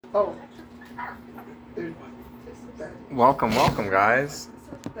Oh. Welcome, guys.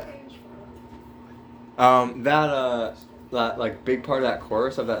 That like big part of that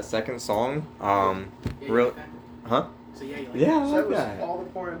chorus of that second song, real, huh? So yeah, you like Yeah, I So like it was that. All the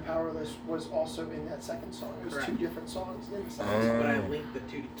Poor and Powerless was also in that second song. It was Correct. two different songs in the second song. But I linked the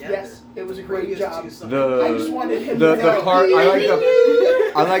two together. Yes, it was a great job. Two songs. I just wanted him The to know. part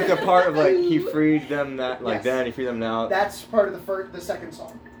I like the part of like he freed them that like Yes. then he freed them now. That's part of the second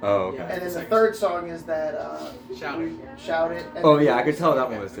song. Oh, okay. Yeah. And then the Second third song is that Shout It. Shout It. And Oh then yeah, I could tell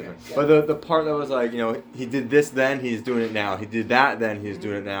that one was different. Yeah. But the part that was like, you know, he did this then, he's doing it now. He did that then, he's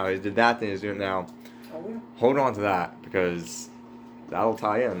doing it now. He did that then, he's doing it now. Oh, yeah. Hold on to that because that'll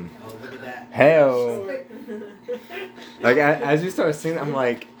tie in. Oh, look at that. Hey, like as you start singing, I'm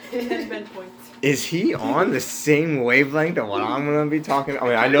like, Headband points. is he on the same wavelength of what I'm gonna be talking? I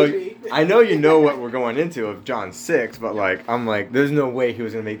mean, I know you know what we're going into of John 6, but like I'm like, there's no way he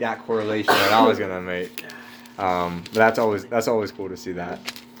was gonna make that correlation that I was gonna make. But that's always cool to see that.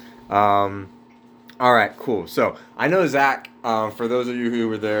 All right, cool. So I know Zach. For those of you who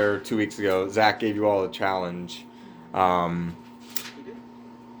were there 2 weeks ago, Zach gave you all a challenge.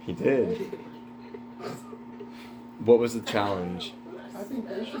 He did. What was the challenge? I think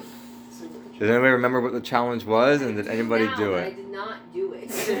they should sing it. Does anybody remember what the challenge was, and did anybody do I it? did not do it.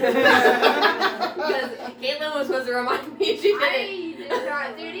 Because Caitlin was supposed to remind me she didn't. I did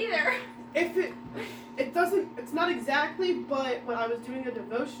not do it either. If it doesn't, it's not exactly, but when I was doing a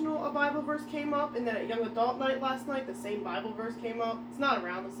devotional, a Bible verse came up, and then at young adult night last night, the same Bible verse came up. It's not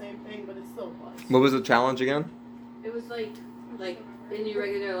around the same thing, but it still applies. What was the challenge again? It was like in your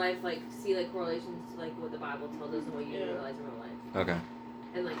regular life, like see like correlations to like what the Bible tells us and what you realize in real life, Okay.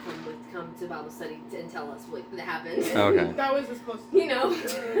 and like come to Bible study and tell us what happened. Okay. That was as close to You know.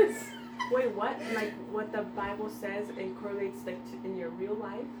 Wait, what? Like what the Bible says and correlates like in your real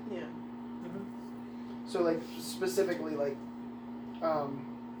life? Yeah. So like specifically like, I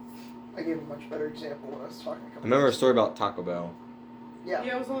gave a much better example when I was talking. I remember a story about Taco Bell. Yeah.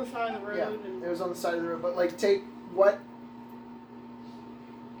 Yeah, it was on the side of the road. Yeah, And it was on the side of the road. But like, take what?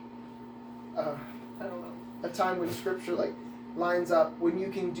 I don't know. A time when Scripture like lines up when you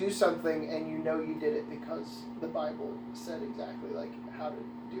can do something and you know you did it because the Bible said exactly like how to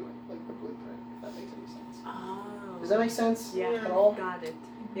do it, like the blueprint. If that makes any sense. Oh. Does that make sense? Yeah. At all? Got it.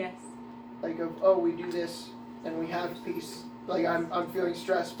 Yes. Like we do this and we have peace. Like I'm feeling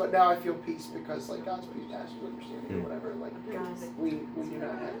stressed, but now I feel peace because like God's peace passes understanding or whatever. Like Got it. we do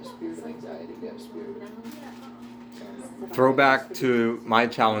not have a spirit of anxiety. We have a spirit of Throwback to my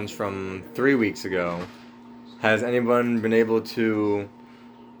challenge from 3 weeks ago. Has anyone been able to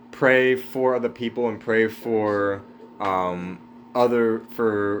pray for other people and pray for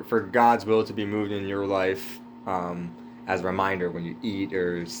for God's will to be moved in your life as a reminder when you eat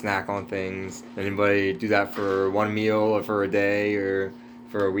or snack on things? Anybody do that for one meal or for a day or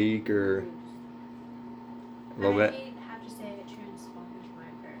for a week or a little bit? I have to say it transformed my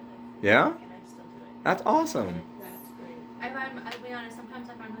prayer life. Yeah? And I still do it. That's awesome. That's great. I'll be honest, sometimes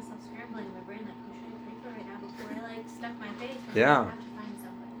I find myself scrambling in my brain like, who should I pray for right now before I like stuff my face? And Yeah. I have to find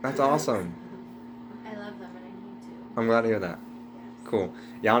somebody. That's awesome. I love them and I need to. I'm glad to hear that. Yes. Cool.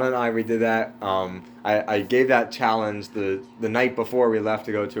 Yana and I, we did that. I gave that challenge the night before we left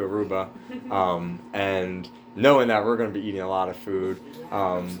to go to Aruba, and knowing that we're going to be eating a lot of food,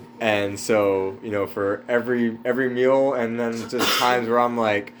 and so for every meal, and then just times where I'm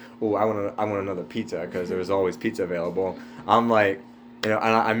like, oh, I want another pizza because there was always pizza available. I'm like, and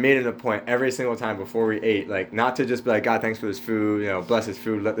I made it a point every single time before we ate, like not to just be like, God, thanks for this food, bless this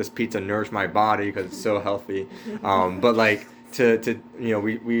food, let this pizza nourish my body because it's so healthy, but like.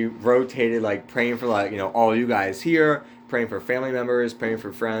 We rotated like praying for like all you guys here, praying for family members, praying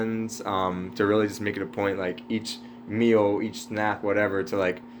for friends, to really just make it a point like each meal, each snack, whatever, to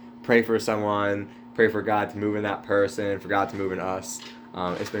like pray for someone, pray for God to move in that person, for God to move in us.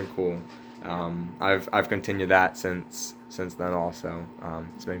 It's been cool. I've continued that since then also.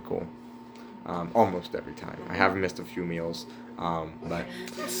 It's been cool. Almost every time. I haven't missed a few meals, but.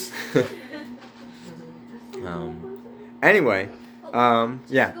 Anyway,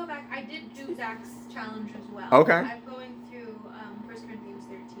 yeah. To go back, I did do Zach's challenge as well. Okay. I'm going through 1 Corinthians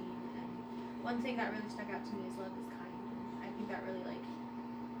 13, and one thing that really stuck out to me is love is kind. I think that really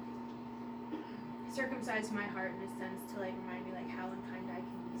circumcised my heart in a sense to remind me how unkind I can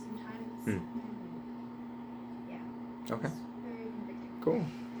be sometimes. Yeah. Okay. It's very convicting. Cool.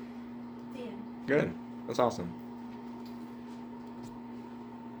 The end. Good. That's awesome.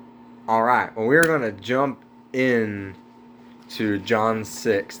 All right. Well, we're gonna jump in to John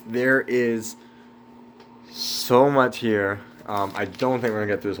 6. There is so much here. I don't think we're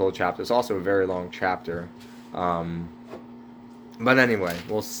gonna get through this whole chapter. It's also a very long chapter. But anyway,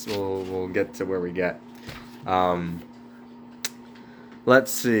 we'll get to where we get.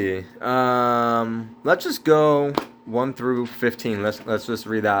 Let's see. Let's just go 1 through 15. Let's just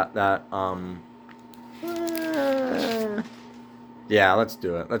read that. Yeah, let's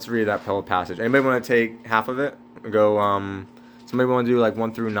do it. Let's read that whole passage. Anybody want to take half of it? Go. Somebody want to do like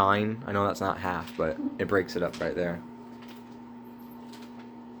 1 through 9? I know that's not half, but it breaks it up right there.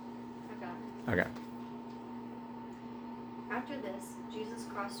 Okay. After this, Jesus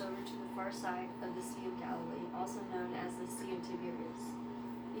crossed over to the far side of the Sea of Galilee, also known as the Sea of Tiberias.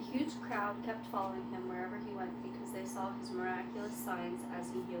 A huge crowd kept following him wherever he went because they saw his miraculous signs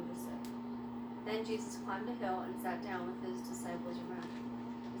as he healed the sick. Then Jesus climbed a hill and sat down with his disciples around him.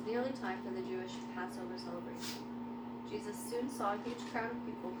 It was nearly time for the Jewish Passover celebration. Jesus soon saw a huge crowd of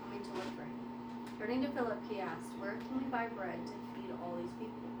people coming to look for him. Turning to Philip, he asked, "Where can we buy bread to feed all these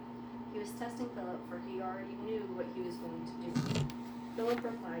people?" He was testing Philip, for he already knew what he was going to do. Philip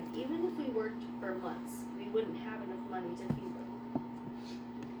replied, "Even if we worked for months, we wouldn't have enough money to feed them."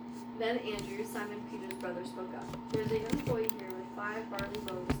 Then Andrew, Simon Peter's brother, spoke up. "There's a young boy here with 5 barley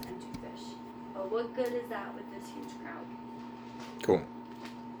loaves and 2 fish. But what good is that with this huge crowd?" Cool.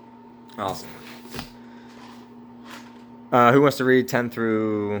 Awesome. Who wants to read 10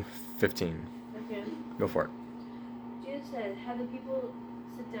 through 15? Okay. Go for it. Jesus said, "Have the people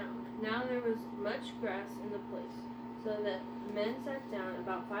sit down." Now there was much grass in the place, so that men sat down,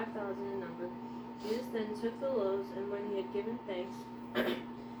 about 5,000 in number. Jesus then took the loaves, and when he had given thanks,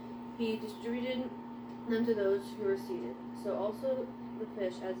 he distributed them to those who were seated. So also the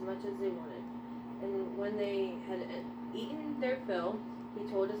fish, as much as they wanted. And when they had eaten their fill, he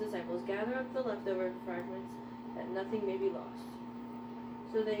told his disciples, "Gather up the leftover fragments, that nothing may be lost."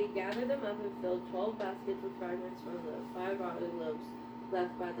 So they gathered them up and filled 12 baskets with fragments from the 5 barley loaves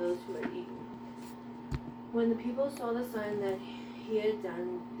left by those who had eaten. When the people saw the sign that he had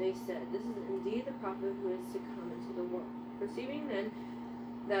done, they said, "This is indeed the prophet who is to come into the world." Perceiving then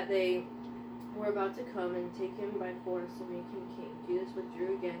that they were about to come and take him by force and make him king, Jesus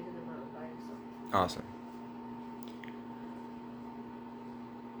withdrew again to the mountain by himself. Awesome.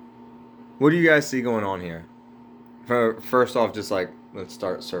 What do you guys see going on here? First off, just like, let's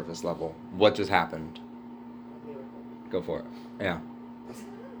start surface level. What just happened? Go for it. Yeah.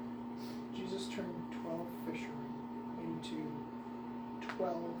 Jesus turned 12 fishermen into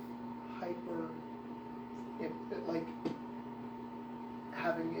 12 hyper, like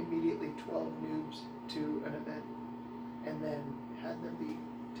having immediately 12 noobs to an event, and then had them be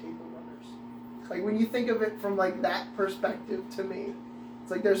table runners. Like when you think of it from like that perspective, to me,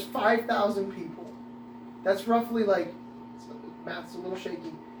 it's like there's 5,000 people. That's roughly like, math's a little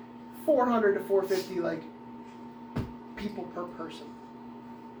shaky, 400 to 450 like people per person.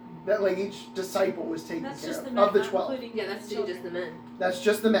 That like each disciple was taken That's care just the of. men, Of the not 12. including Yeah, that's children. just the men. That's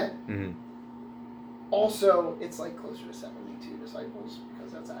just the men. Mm-hmm. Also, it's like closer to 72 disciples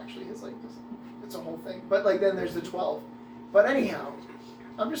because that's actually his like this, it's a whole thing. But like then there's the 12. But anyhow,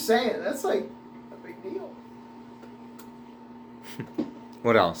 I'm just saying that's like a big deal.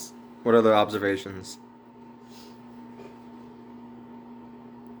 What else? What other observations?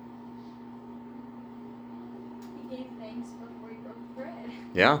 He gave thanks before he broke bread.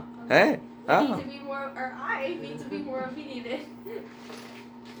 Yeah. Hey. We Oh. need to be more, or I need to be more obedient.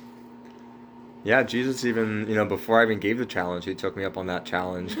 Yeah, Jesus even, before I even gave the challenge, he took me up on that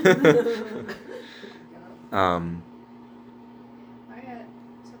challenge. I had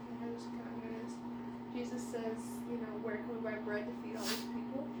something I was kind of noticed. Jesus says, where can we buy bread to feed all these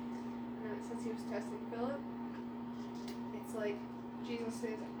people? And then since he was testing Philip, it's like Jesus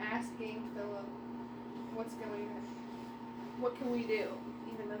is asking Philip, what's going on? What can we do?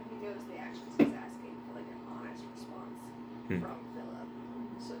 Even though he knows the actions, he's asking for like an honest response from Philip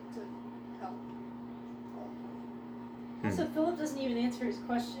to help all of them. Also, Philip doesn't even answer his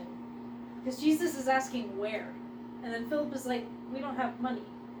question. Because Jesus is asking where. And then Philip is like, we don't have money.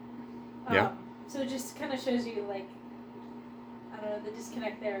 Yeah. So it just kind of shows you, like, I don't know, the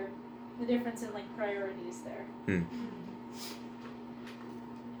disconnect there. The difference in, like, priorities there.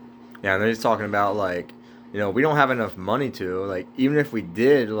 Yeah, and then he's talking about, like, we don't have enough money to, like, even if we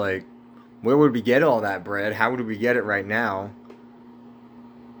did, like, where would we get all that bread? How would we get it right now?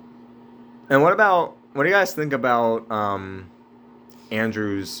 And what do you guys think about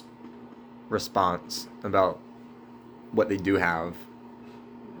Andrew's response about what they do have?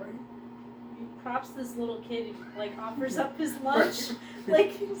 He props this little kid who, like, offers up his lunch.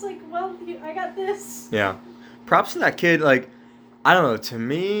 Like, he's like, well, I got this. Yeah. Props to that kid. Like, I don't know. To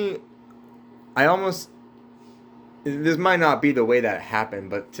me, I almost this might not be the way that it happened,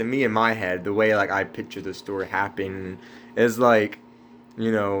 but to me in my head, the way like I picture the story happening is like,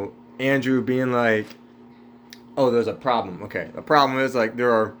 you know, Andrew being like, oh, there's a problem. Okay, the problem is like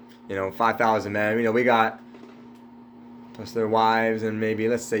there are, you know, 5,000 men. You know, we got plus their wives and maybe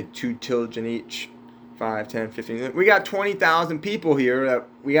let's say 2 children each, 5, 10, 15. We got 20,000 people here that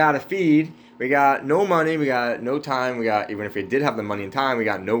we gotta feed. We got no money. We got no time. We got, even if we did have the money and time, we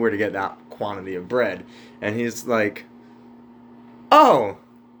got nowhere to get that quantity of bread. And he's like, oh,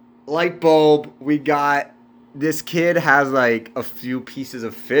 light bulb. We got, this kid has like a few pieces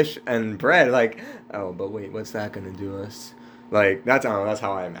of fish and bread. Like, oh, but wait, what's that gonna do us? Like, that's, I don't know, that's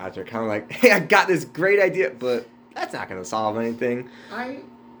how I imagine it. Kind of like, hey, I got this great idea, but that's not gonna solve anything. I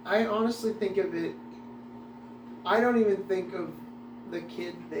honestly think of it, I don't even think of the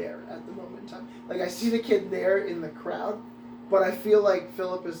kid there at the moment in time. Like, I see the kid there in the crowd, but I feel like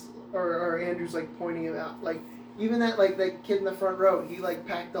Philip is, or Andrew's like pointing him out. Like, even that, like, that kid in the front row, he like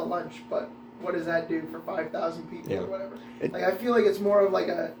packed a lunch, but what does that do for 5,000 people or whatever? Like, I feel like it's more of like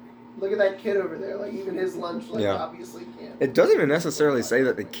a, look at that kid over there. Like, even his lunch, like, obviously can't. It doesn't even necessarily say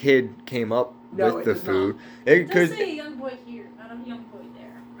that the kid came up with the food. It does say a young boy here, not a young boy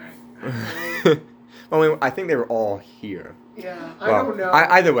there. I mean, I think they were all here. Yeah, I don't know.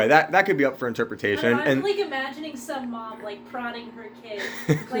 Either way, that could be up for interpretation. I'm like imagining some mom like prodding her kid,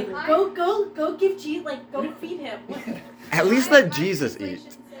 like go give Jesus, like go feed him. At least let Jesus eat.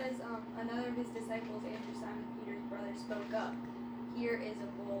 Says another of his disciples, Andrew, Simon Peter's brother, spoke up. Here is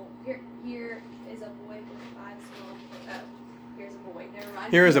a bowl. Here is a boy with 5 small. Here's a boy. Never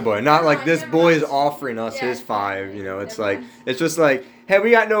mind. Here is a boy. Not like this boy is offering us his 5. You know, it's like, it's just like, hey,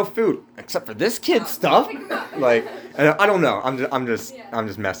 we got no food except for this kid's stuff. Like, I don't know. I'm just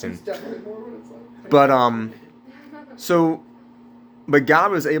messing. But but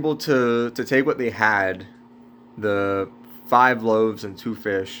God was able to take what they had, the 5 loaves and 2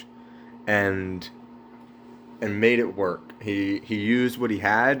 fish, and made it work. He used what he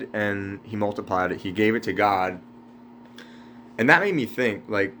had and he multiplied it. He gave it to God. And that made me think,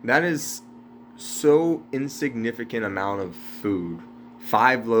 like, that is so insignificant amount of food.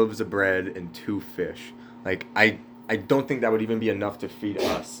 5 loaves of bread and 2 fish. Like, I don't think that would even be enough to feed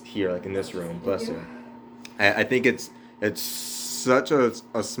us here, like in this room. Bless you. I think it's such a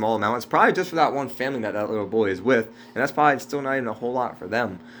small amount. It's probably just for that one family that little boy is with, and that's probably still not even a whole lot for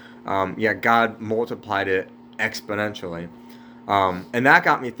them. God multiplied it exponentially, and that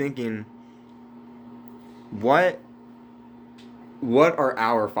got me thinking. What are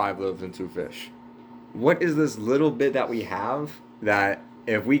our 5 loaves and 2 fish? What is this little bit that we have that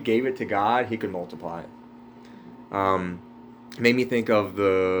if we gave it to God, He could multiply it? Made me think of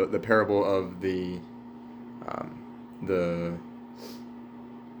the parable of the I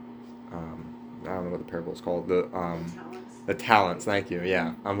don't know what the parable is called. The talents. Thank you.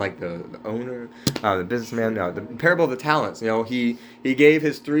 Yeah, I'm like the owner, the businessman. No, the parable of the talents. You know, he gave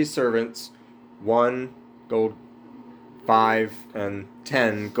his 3 servants 1 gold, 5 and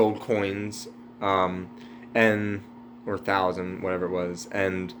 10 gold coins, and or 1,000, whatever it was,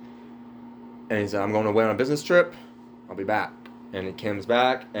 and he said, "I'm going away on a business trip. I'll be back." And he comes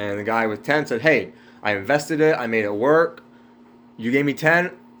back, and the guy with 10 said, "Hey, I invested it. I made it work. You gave me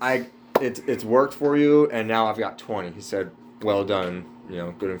 10. It's worked for you, and now I've got 20." He said, "Well done, you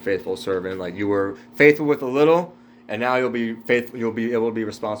know, good and faithful servant. Like, you were faithful with a little, and now you'll be faithful. You'll be able to be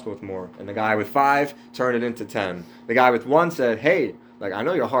responsible with more." And the guy with 5 turned it into 10. The guy with 1 said, "Hey, like, I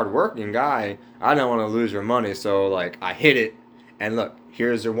know you're a hardworking guy. I don't want to lose your money, so like I hid it. And look,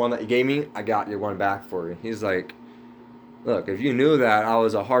 here's your 1 that you gave me. I got your 1 back for you." He's like, "Look, if you knew that I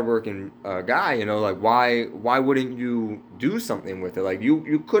was a hardworking guy, you know, like why wouldn't you do something with it? Like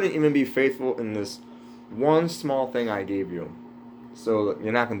you couldn't even be faithful in this 1 small thing I gave you, so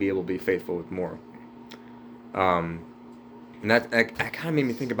you're not gonna be able to be faithful with more." And that kind of made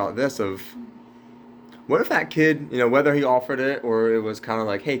me think about this of, what if that kid, you know, whether he offered it or it was kind of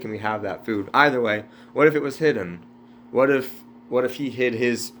like, "Hey, can we have that food?" Either way, what if it was hidden? What if he hid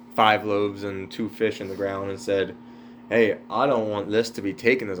his 5 loaves and 2 fish in the ground and said, "Hey, I don't want this to be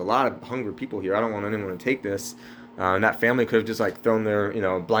taken. There's a lot of hungry people here. I don't want anyone to take this." And that family could have just like thrown their, you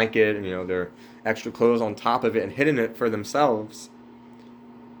know, blanket and, you know, their extra clothes on top of it and hidden it for themselves.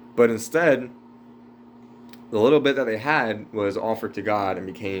 But instead, the little bit that they had was offered to God and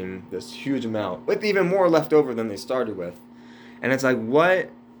became this huge amount, with even more left over than they started with. And it's like, what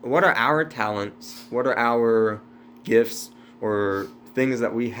are our talents? What are our gifts or things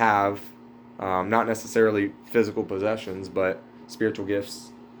that we have? Not necessarily physical possessions, but spiritual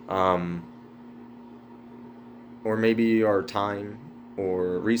gifts, or maybe our time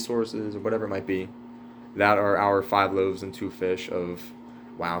or resources or whatever it might be. that are our 5 loaves and 2 fish of,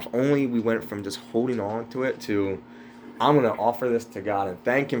 wow, if only we went from just holding on to it to, I'm going to offer this to God and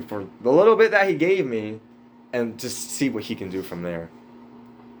thank Him for the little bit that He gave me and just see what He can do from there.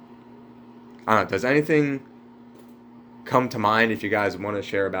 I don't know, does anything come to mind if you guys want to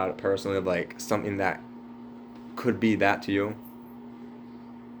share about it personally, of like something that could be that to you?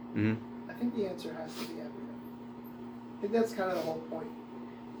 Mm-hmm. I think the answer has to be everything. I think that's kind of the whole point,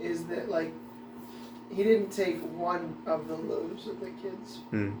 is that like He didn't take one of the loaves of the kids,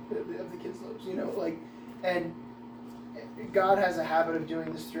 of the kids' loaves, you know, like, and God has a habit of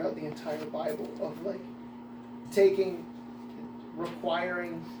doing this throughout the entire Bible, of like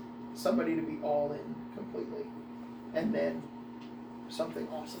requiring somebody to be all in completely, and then something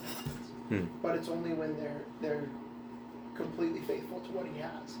awesome happens. But it's only when they're completely faithful to what He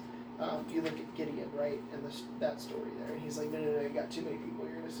has. You look at Gideon, right, and that story there, and he's like, no, you got too many people,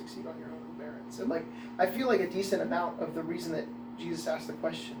 you're going to succeed on your own merits. And like, I feel like a decent amount of the reason that Jesus asked the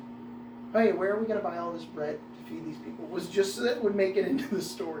question, hey, where are we going to buy all this bread to feed these people, was just so that it would make it into the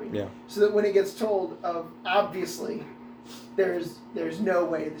story. Yeah. So that when it gets told of, obviously, there's no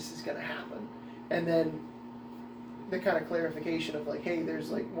way this is going to happen. And then the kind of clarification of like, hey,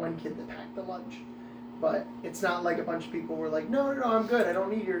 there's like one kid that packed the lunch. But it's not like a bunch of people were like, no, I'm good. I don't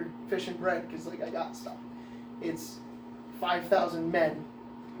need your fish and bread because like I got stuff. It's 5,000 men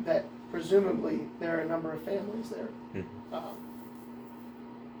that presumably there are a number of families there.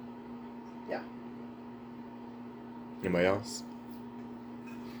 Yeah. Anybody else?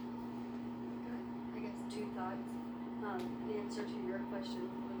 I guess 2 thoughts. The answer to your question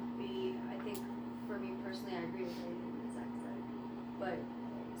would be, I think for me personally, I agree with everything that Zach said. But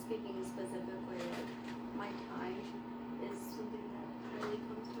speaking specifically, like, my time is something that really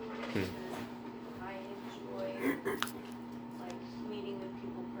comes to mind, because I enjoy like meeting with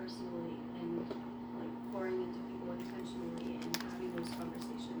people personally and like pouring into people intentionally and having those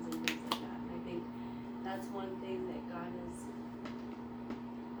conversations and things like that. And I think that's one thing that God is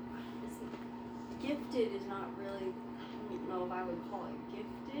gifted, is not really, I don't know if I would call it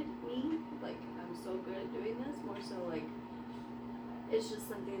gifted me, like I'm so good at doing this, more so like it's just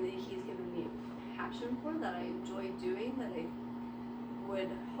something that He's given me a passion for, that I enjoy doing, that I would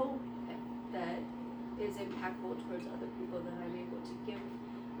hope that is impactful towards other people that I'm able to give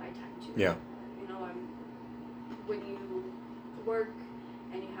my time to. Yeah. You know, when you work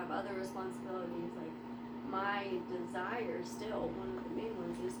and you have other responsibilities, like my desire still, one of the main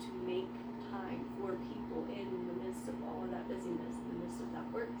ones, is to make time for people in the midst of all of that busyness, in the midst of that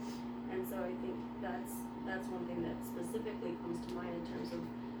work. And so I think that's one thing that specifically comes to mind in terms of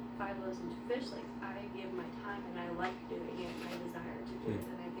 5 loaves and 2 fish. Like, I give my time and I like doing it, and I desire to do it,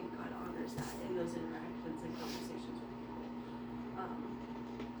 and I think God honors that in those interactions and conversations with people.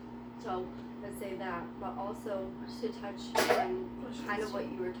 So let's say that, but also to touch on kind of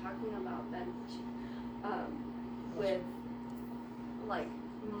what you were talking about, Ben, with like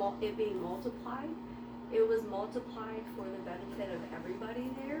it being multiplied. It was multiplied for the benefit of everybody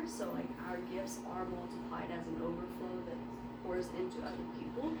there. So like our gifts are multiplied as an overflow that pours into other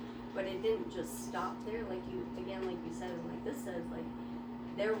people. But it didn't just stop there. Like you said, and like this says, like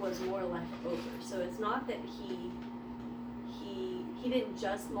there was more left over. So it's not that he didn't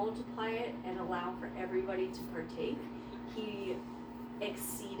just multiply it and allow for everybody to partake. He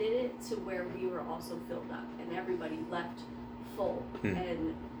exceeded it to where we were also filled up and everybody left full.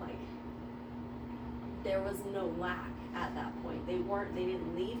 And like there was no lack at that point. They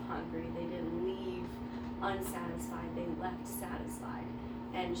didn't leave hungry, they didn't leave unsatisfied, they left satisfied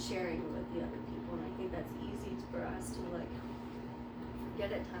and sharing with the other people. And I think that's easy for us to like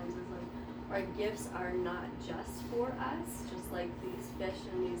forget at times, is like our gifts are not just for us, just like these fish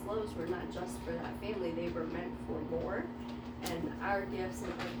and these loaves were not just for that family, they were meant for more. And our gifts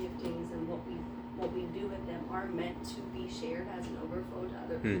and our giftings and what we do with them are meant to be shared as an overflow to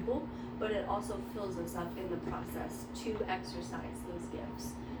other people, but it also fills us up in the process to exercise those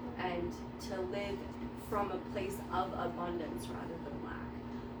gifts and to live from a place of abundance rather than lack.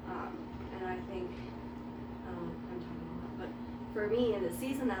 And I think I'm talking a lot, but for me in the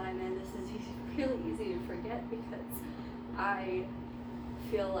season that I'm in, this is really easy to forget because I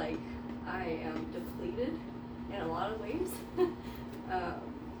feel like I am depleted in a lot of ways.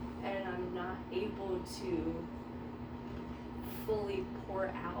 And I'm not able to fully pour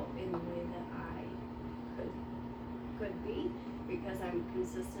out in the way that I could be, because I'm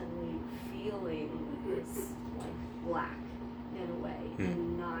consistently feeling this like lack in a way,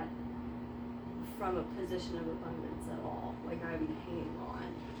 and not from a position of abundance at all. Like I'm hanging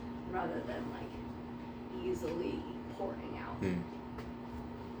on rather than like easily pouring out.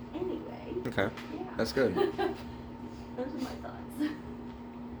 anyway. Okay, Yeah. that's good. Those are my thoughts.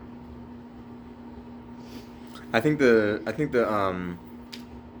 I think the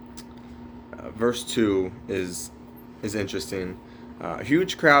verse 2 is interesting. A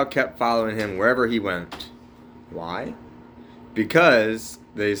huge crowd kept following him wherever he went. Why? Because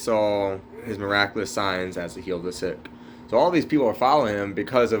they saw his miraculous signs as he healed the sick. So all these people are following him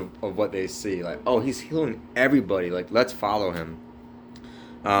because of what they see. Like, oh, he's healing everybody. Like, let's follow him.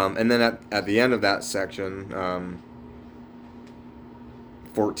 And then at the end of that section,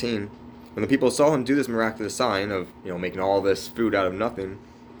 14, when the people saw him do this miraculous sign of, making all this food out of nothing,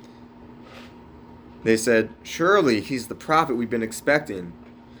 they said, surely he's the prophet we've been expecting.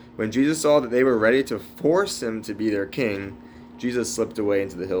 When Jesus saw that they were ready to force him to be their king, Jesus slipped away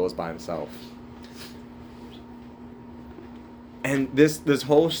into the hills by himself. And this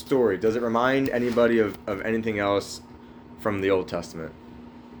whole story, does it remind anybody of anything else from the Old Testament?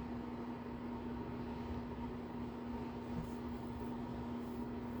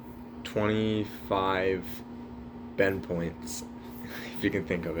 $25 Ben points, if you can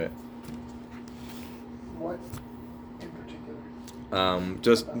think of it. What in particular?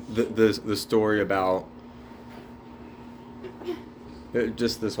 Just the story about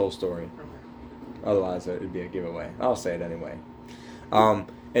just this whole story. Otherwise, it'd be a giveaway. I'll say it anyway.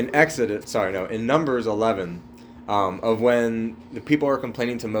 In Numbers 11, of when the people are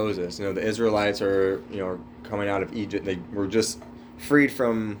complaining to Moses, the Israelites are coming out of Egypt. They were just freed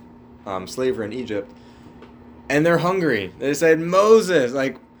from slavery in Egypt, and they're hungry. They said, Moses,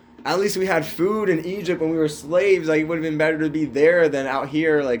 at least we had food in Egypt when we were slaves. It would have been better to be there than out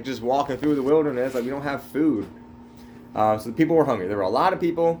here, just walking through the wilderness. We don't have food. So the people were hungry. There were a lot of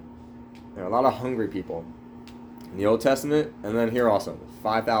people. There were a lot of hungry people in the Old Testament, and then here also,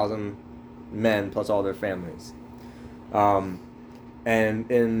 5,000 men plus all their families. And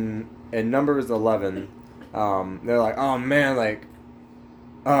in Numbers 11, they're like, oh man,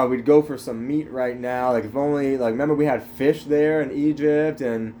 we'd go for some meat right now. If only, remember we had fish there in Egypt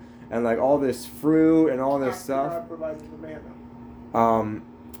and all this fruit and all this stuff. God provided the manna.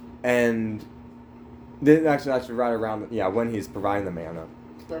 And that's right around, when he's providing the manna.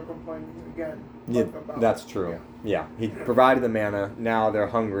 They're complaining again. Yeah, about that's true. Yeah, he provided the manna. Now they're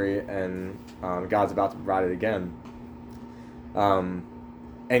hungry, and God's about to provide it again.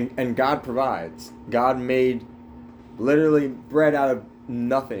 And God provides. God made literally bread out of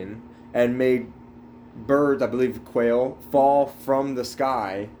nothing and made birds, I believe quail, fall from the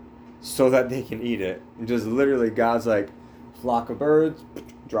sky so that they can eat it. And just literally, God's flock of birds,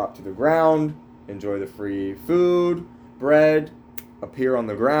 drop to the ground, enjoy the free food, bread, appear on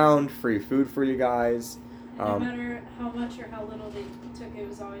the ground, free food for you guys. No matter how much or how little they took, it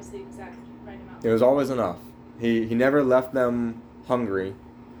was always the exact right amount. It was always enough. He never left them hungry.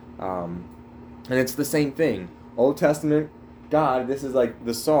 And it's the same thing. Old Testament God, this is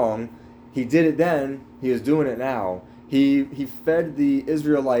the song. He did it then, he is doing it now. He fed the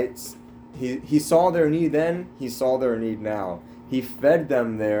Israelites. He saw their need then, he saw their need now. He fed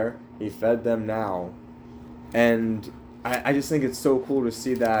them there, he fed them now. And I just think it's so cool to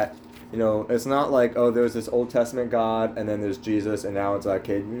see that, it's not there's this Old Testament God and then there's Jesus and now it's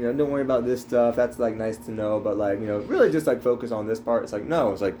okay, don't worry about this stuff, that's nice to know, but really just focus on this part. It's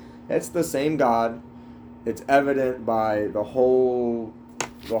no, it's it's the same God. It's evident by the whole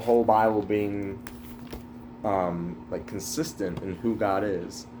Bible being consistent in who God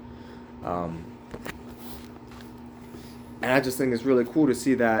is. And I just think it's really cool to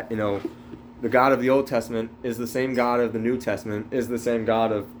see that, the God of the Old Testament is the same God of the New Testament, is the same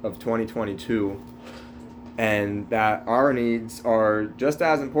God of 2022, and that our needs are just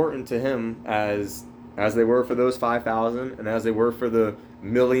as important to him as they were for those 5,000 and as they were for the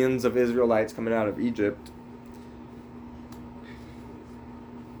millions of Israelites coming out of Egypt.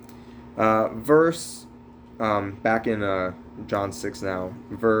 Back in John 6 now,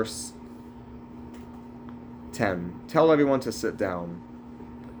 verse 10. Tell everyone to sit down.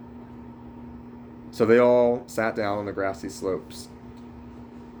 So they all sat down on the grassy slopes.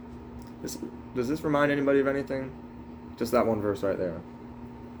 Does this remind anybody of anything? Just that one verse right there.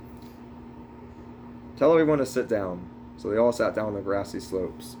 Tell everyone to sit down. So they all sat down on the grassy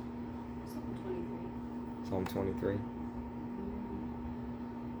slopes. Psalm 23.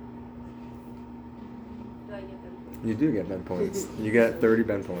 Do I get them? You do get Ben points. You get 30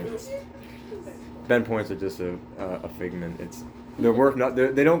 Ben points. Ben points are just a figment. They're worth not.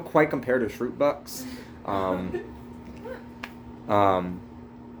 They don't quite compare to Shroot Bucks.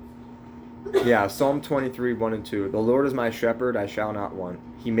 Yeah, Psalm 23, 1 and 2. The Lord is my shepherd, I shall not want.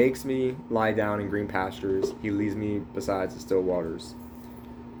 He makes me lie down in green pastures. He leads me beside the still waters.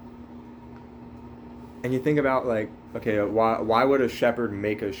 And you think about like, okay, why would a shepherd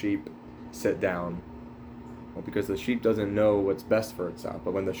make a sheep sit down? Well, because the sheep doesn't know what's best for itself.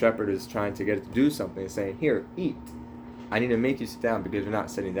 But when the shepherd is trying to get it to do something, it's saying, here, eat. I need to make you sit down because you're not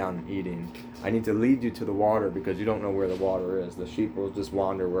sitting down and eating. I need to lead you to the water because you don't know where the water is. The sheep will just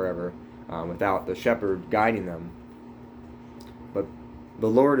wander wherever without the shepherd guiding them. But the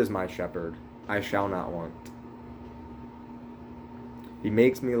Lord is my shepherd. I shall not want. He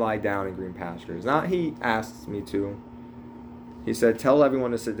makes me lie down in green pastures. Not he asks me to. He said, tell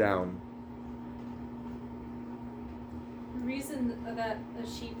everyone to sit down. The reason that a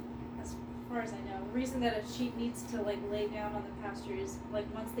sheep, as far as I know, the reason that a sheep needs to like lay down on the pasture is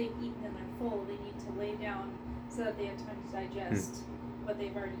like once they've eaten and they're full, they need to lay down so that they have time to digest what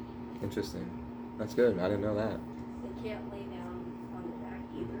they've already eaten. Interesting. That's good. I didn't know that. They can't lay down on the back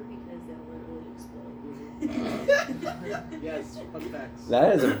either because they'll literally explode. Yes, fun facts.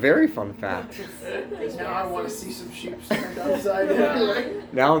 That is a very fun fact. Now I want to see some sheep stand outside. Yeah.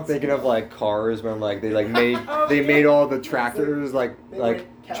 Now I'm thinking of like cars when like they like made made all the tractors like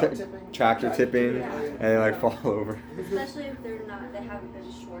tractor tipping Yeah. and they like fall over. Especially if they haven't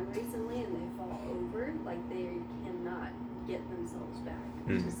been shorn recently and they fall over, like they cannot get themselves back.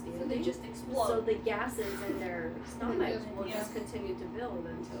 So they just explode. So the gases in their stomach will Yeah. just continue to build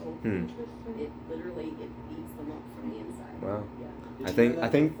until it literally eats them up from the inside. Wow. Yeah. Did I you think- know that I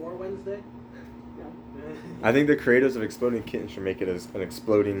think- before Wednesday? No. I think the creators of Exploding Kittens should make it as an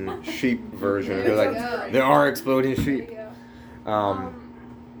exploding sheep version. There They're you like, go. there are exploding There sheep. you go.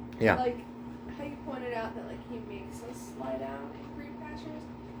 Yeah. Like how you pointed out that like he makes us lie down in green pastures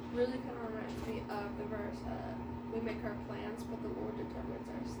really kind of reminds me of the verse, we make our plans, but the Lord determines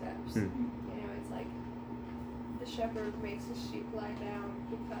our steps. You know, it's like the shepherd makes his sheep lie down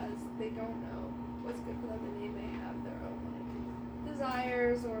because they don't know what's good for them and they may have their own like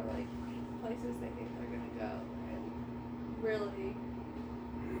desires or like places they think they're gonna go. And really,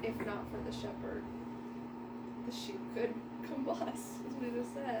 if not for the shepherd, the sheep could combust, as we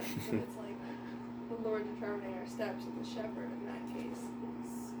just said. So it's like the Lord determining our steps and the shepherd in that case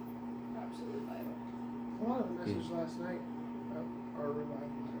is absolutely vital. A lot of the message last night, our revival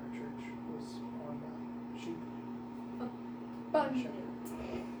at our church, was on sheep. Abundant.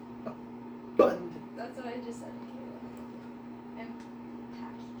 Abundant. That's what I just said, Kayla. And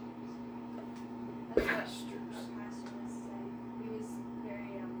pastures. That's what Pastures. Our pastor was saying he was very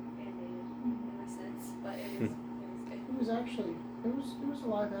animated in a sense, but it was good. It was actually, it was a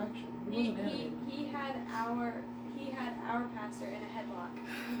live action. It wasn't animated. He had our pastor in a headlock,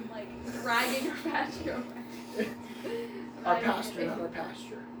 like dragging our pastor over. Our pastor, not our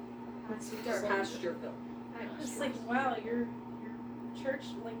pasture. Pastureville. It's like, wow, your church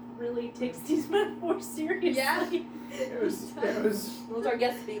like really takes these metaphors seriously. Yeah. It was, Who's our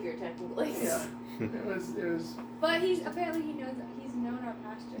guest speaker, technically? yeah. It was. But he's known our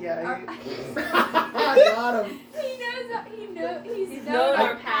pastor. Yeah, Our- I got him. he's He's known known our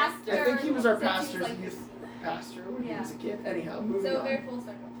our pastor. I think he was our since he was, pastor's like, youth pastor when he Yeah. was a kid. Anyhow, moving So on. very full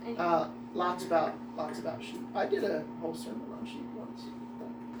circle. Anyway. Lots about sheep. I did a whole sermon on sheep once.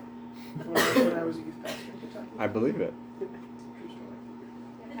 When I was a youth pastor in Kentucky. I believe it. True story.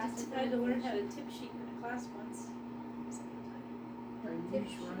 I had to learn how to tip sheep in a class once. And you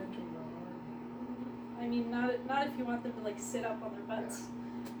just run into them. I mean, not if you want them to like sit up on their butts.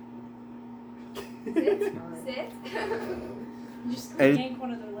 Sit. You just And- yank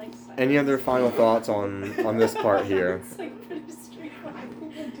one of their legs. sideways. Any other final thoughts on this part here? It's like pretty straightforward. I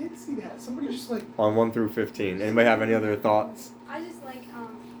think I did see that. Somebody just like. On 1 through 15. Anybody have any other thoughts? I just like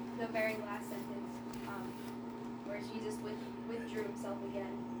the very last sentence where Jesus withdrew himself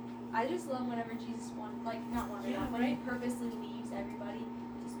again. I just love whenever Jesus when he purposely leaves everybody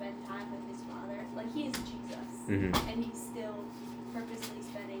to spend time with his Father. Like he is Jesus, and he's still purposely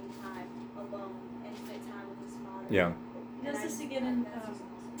spending time alone and spend time with his Father. Yeah. He does this again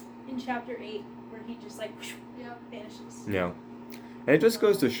in chapter 8 where he just like vanishes. Yeah. And it just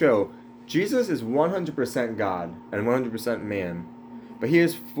goes to show Jesus is 100% God and 100% man. But he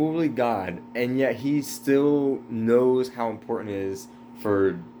is fully God, and yet he still knows how important it is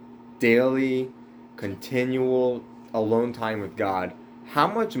for daily, continual alone time with God. How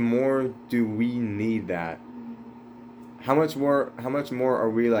much more do we need that? How much more are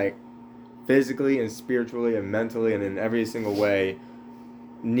we like physically and spiritually and mentally and in every single way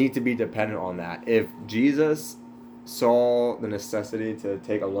need to be dependent on that? If Jesus saw the necessity to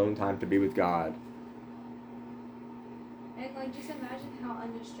take alone time to be with God. And like just imagine how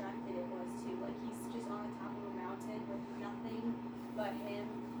undistracted it was too. Like he's just on the top of a mountain with nothing but him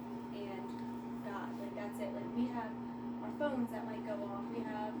and God. Like that's it. Like we have our phones that might go off. We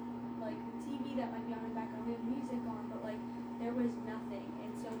have like the TV that might be on in the background, we have music on, but like there was nothing.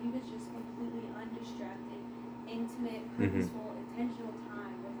 And so he was just completely undistracted, intimate, purposeful, intentional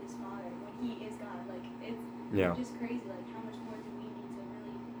time with his Father when he is God. Like it's just crazy, like how much more do we need to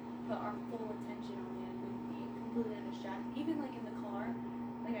really put our full attention on him and be completely undistracted. Even like in the car,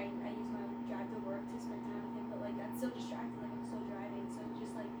 like I use my drive to work to spend time with him, but like that's still distracted, like I'm still driving, so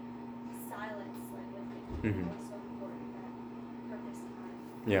just like silence like with him, you know, is so important, that purpose time.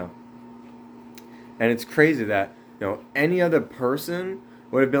 Yeah. And it's crazy that, you know, any other person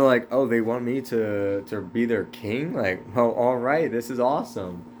would have been like, oh, they want me to be their king? Like, oh, all right, this is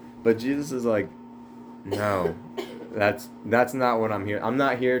awesome. But Jesus is like, no, that's not what I'm here. I'm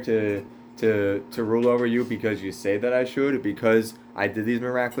not here to rule over you because you say that I should, because I did these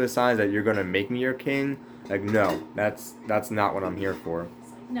miraculous signs that you're gonna make me your king. Like, no, that's not what I'm here for.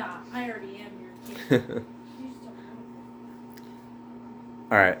 It's like, nah, I already am your king. You just don't know.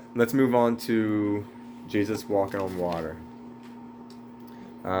 All right, let's move on to Jesus walking on water.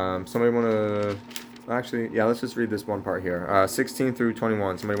 Somebody want to... Actually, yeah, let's just read this one part here. 16 through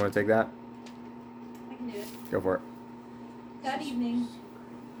 21. Somebody want to take that? I can do it. Go for it. That evening,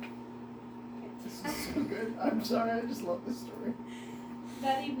 This is so good. I'm sorry, I just love this story.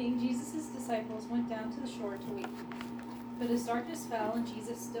 Jesus' disciples went down to the shore to wait. But as darkness fell and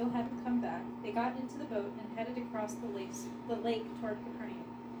Jesus still hadn't come back, they got into the boat and headed across the lake toward Capernaum.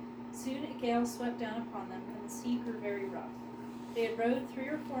 Soon a gale swept down upon them, and the sea grew very rough. They had rowed 3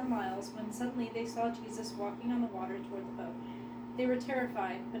 or 4 miles when suddenly they saw Jesus walking on the water toward the boat. They were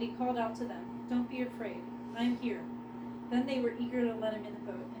terrified, but he called out to them, "Don't be afraid. I am here." Then they were eager to let him in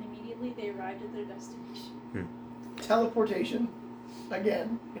the boat, and immediately they arrived at their destination. Teleportation.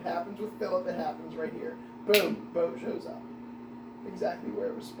 Again, it happens with Philip, it happens right here. Boom, boat shows up. Exactly where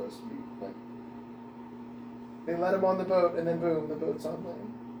it was supposed to be. Like, they let him on the boat, and then boom, the boat's on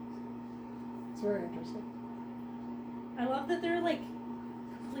land. It's very interesting. I love that they're like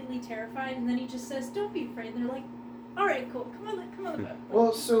completely terrified, and then he just says, "Don't be afraid." And they're like, "All right, cool. Come on the boat."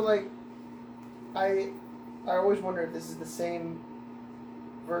 Well, so like, I always wonder if this is the same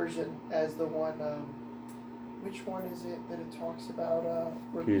version as the one. Which one is it that it talks about?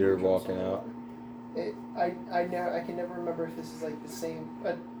 Where Peter jumps walking on the out. water? I can never remember if this is like the same,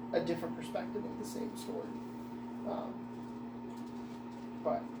 a different perspective of the same story.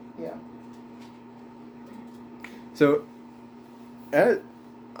 But yeah. So,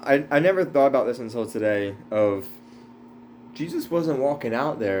 I never thought about this until today, of Jesus wasn't walking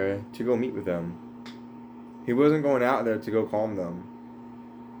out there to go meet with them. He wasn't going out there to go calm them.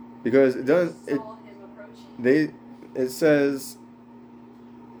 Because it does... Saw him approaching. It says...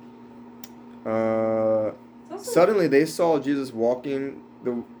 suddenly they saw Jesus walking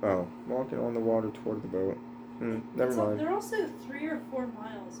on the water toward the boat. Never mind. They're also 3 or 4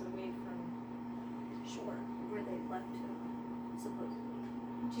 miles away from shore. Where they left him, supposedly.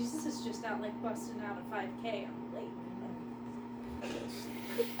 Jesus is just out like busting out a 5K on the lake.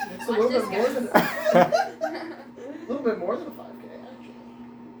 It's a little bit more than a little bit more than a 5K actually.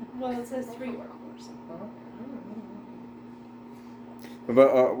 Well, it says 3 or 4.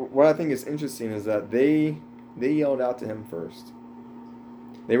 But what I think is interesting is that they yelled out to him first.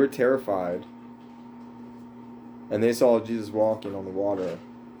 They were terrified. And they saw Jesus walking on the water.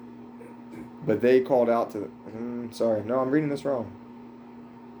 But they called out to... sorry, no, I'm reading this wrong.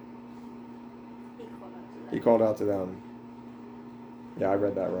 He called out to them. Yeah, I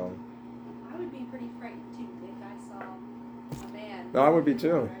read that wrong. I would be pretty frightened too if I saw a man. No, I would be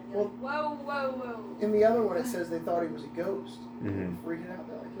too. Well, Whoa, whoa, whoa. in the other one, it says they thought he was a ghost. Mhm. Freaking out.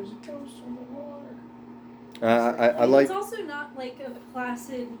 They're like, "There's a ghost on the water." I like... It's also not like a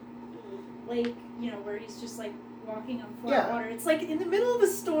placid lake, you know, where he's just like walking on flat water. It's like in the middle of a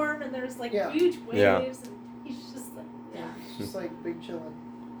storm, and there's like huge waves, Yeah. and he's just like, It's just like big chillin'.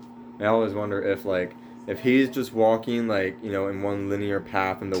 I always wonder if he's just walking like, you know, in one linear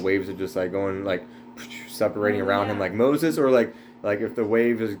path and the waves are just like going like separating around him like Moses, or like if the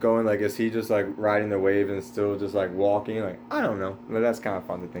wave is going, like, is he just like riding the wave and still just like walking? Like, I don't know, but that's kind of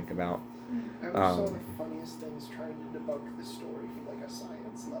fun to think about. I always saw the funniest things trying to debunk the story from like a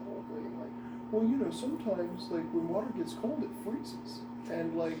science level, being like, well, you know, sometimes like when water gets cold, it freezes.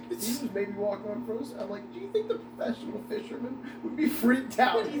 And like he was maybe walking on frozen. I'm like, do you think the professional fisherman would be freaked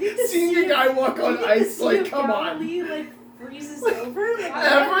out seeing a guy walk on ice? Like, come on. like freezes over. Like,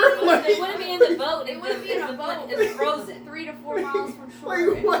 Ever? Like, They wouldn't be in the boat. They wouldn't be in a boat. It's frozen. 3 to 4 miles from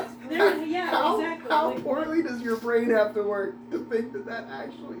shore. like what? Yeah, how, exactly. How Like, poorly does your brain have to work to think that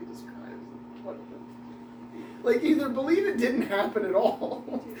actually describes what it is? Like, either believe it didn't happen at all,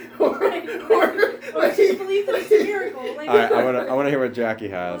 or Or just believe that it's a miracle. Like, All right, I want to hear what Jackie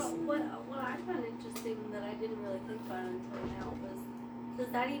has. Well, what I found interesting that I didn't really think about until now was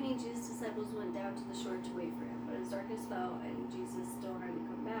that that evening Jesus' disciples went down to the shore to wait for him. But as darkness fell and Jesus still hadn't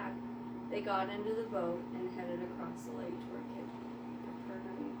come back, they got into the boat and headed across the lake toward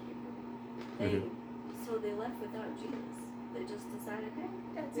Capernaum. So they left without Jesus. They just decided, hey,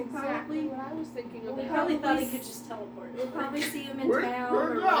 That's we'll exactly probably what I was thinking of. they We'll probably thought he probably could just teleport. we'll probably see him in We're town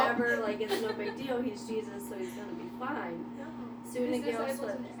or out. whatever. Like, it's no big deal. He's Jesus, so he's gonna be fine. Soon His it gets disciples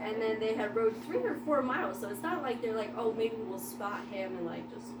split. are just And like- then they had rode 3 or 4 miles, so it's not like they're like, oh, maybe we'll spot him and like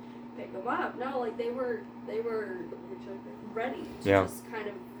just pick him up. No, like they were ready to Yeah. just kind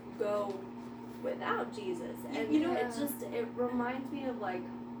of go without Jesus. And You know, it's just, it reminds me of like,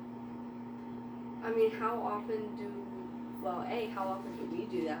 I mean, how often do we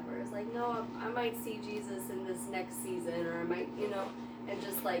do that? Where it's like, no, I might see Jesus in this next season, or I might, and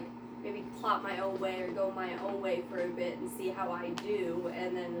just like maybe plot my own way or go my own way for a bit and see how I do,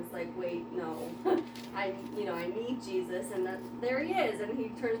 and then it's like, wait, no, I need Jesus, and then there he is, and he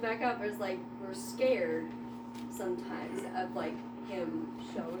turns back up. It's like we're scared sometimes of like him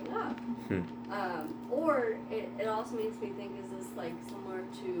showing up, or it also makes me think, is this like similar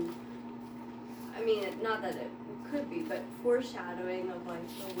to? I mean, not that it could be, but foreshadowing of like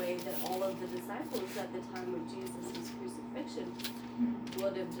the way that all of the disciples at the time of Jesus' crucifixion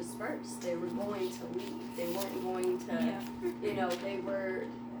would have dispersed. They were going to leave. They weren't going to,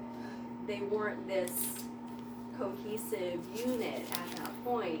 they weren't this cohesive unit at that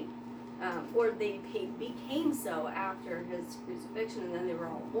point. Or they became so after his crucifixion, and then they were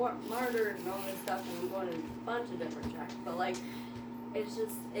all martyred and all this stuff, and I'm going in a bunch of different tracks. But like, it's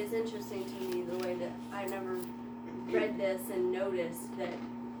interesting to me the way that I never read this and noticed that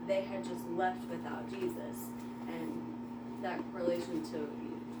they had just left without Jesus, and that correlation to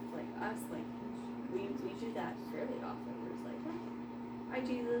like us, like we do that fairly often. We're just like, hi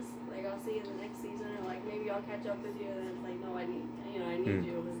Jesus, like I'll see you in the next season, or like maybe I'll catch up with you, and it's like, no, I need you.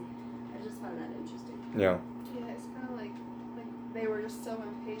 And I just found that interesting. Yeah. Yeah, it's kind of like they were just so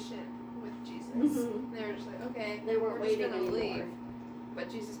impatient with Jesus. Mhm. They were just like, okay, They weren't we're just waiting gonna anymore. leave. But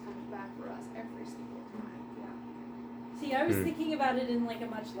Jesus comes back for us every single time. See, I was thinking about it in like a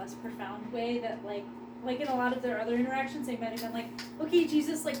much less profound way, that like in a lot of their other interactions, they might have been like, okay,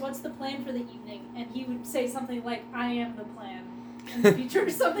 Jesus, like, what's the plan for the evening? And he would say something like, I am the plan in the future, or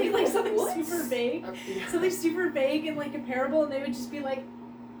something like something super vague. Something super vague and like a parable, and they would just be like,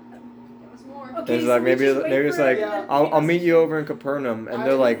 It was more. okay, It's so like we maybe just wait it's for like it, and then I'll he meet goes- you over in Capernaum, and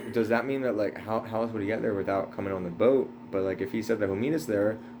they're like, does that mean that like how else would he get there without coming on the boat? But like if he said that he'll meet us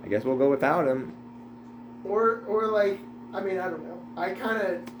there, I guess we'll go without him. Or like, I mean, I don't know. I kind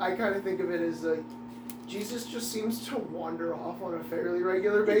of think of it as like, Jesus just seems to wander off on a fairly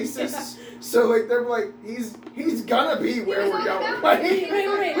regular basis. So like they're like, he's gonna be where was we're on the going. mountain.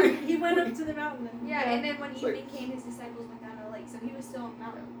 Wait, he went up to the mountain. Yeah, and then when It's like- evening came, his disciples went down to the lake, so he was still on the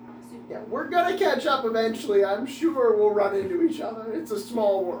mountain. I'm assuming. Yeah, we're gonna catch up eventually. I'm sure we'll run into each other. It's a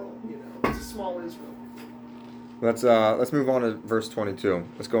small world, It's a small Israel. Let's move on to verse 22.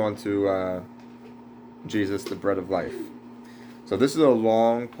 Let's go on to Jesus, the bread of life. So this is a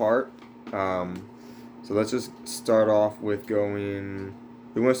long part. So let's just start off with going.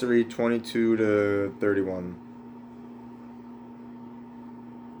 Who wants to read 22 to 31?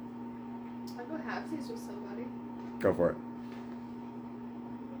 I'll go halfsies with somebody. Go for it.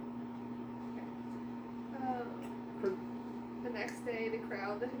 The next day, the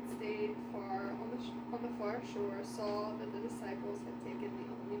crowd that had stayed far on the far shore saw that the disciples had taken the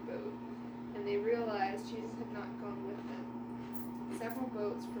only boat, and they realized Jesus had not gone with them. Several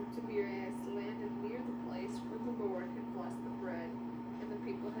boats from Tiberias landed near the place where the Lord had blessed the bread, and the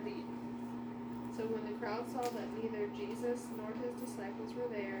people had eaten. So when the crowd saw that neither Jesus nor his disciples were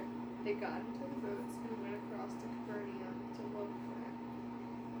there, they got into the boats and went across to Capernaum to look for him.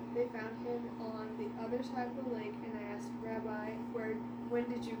 They found him on the other side of the lake and asked, Rabbi, when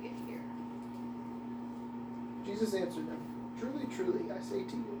did you get here? Jesus answered them, Truly, truly, I say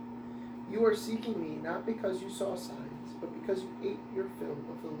to you, you are seeking me not because you saw signs, but because you ate your fill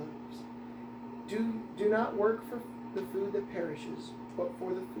of the loaves. Do not work for the food that perishes, but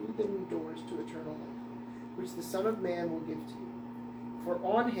for the food that endures to eternal life, which the Son of Man will give to you. For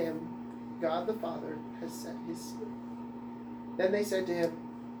on him God the Father has set his seal. Then they said to him,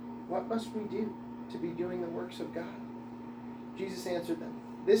 What must we do to be doing the works of God? Jesus answered them,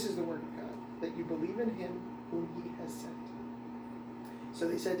 This is the word of God, that you believe in him whom he has sent. So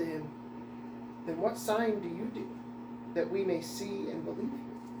they said to him, Then what sign do you do, that we may see and believe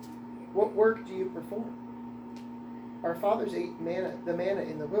you? What work do you perform? Our fathers ate the manna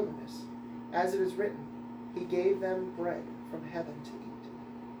in the wilderness. As it is written, he gave them bread from heaven to eat.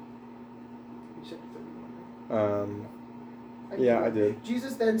 You said 31. Yeah, I did.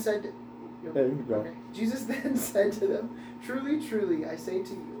 Jesus then said to, Yeah, you can go. okay. Jesus then said to them, "Truly, truly, I say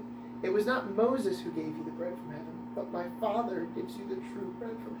to you, it was not Moses who gave you the bread from heaven, but my Father gives you the true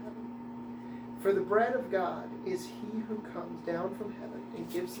bread from heaven. For the bread of God is he who comes down from heaven and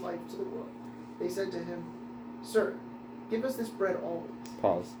gives life to the world." They said to him, "Sir, give us this bread always."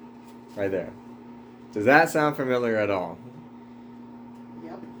 Pause. Right there. Does that sound familiar at all?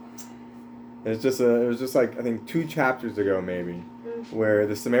 Yep. It was just like, I think 2 chapters ago maybe, where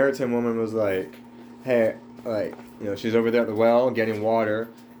the Samaritan woman was like, hey, like, you know, she's over there at the well getting water,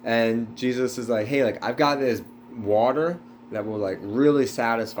 and Jesus is like, hey, like, I've got this water that will, like, really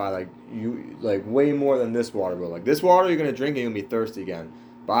satisfy, like, you, like, way more than this water will. Like, this water you're going to drink and you'll be thirsty again.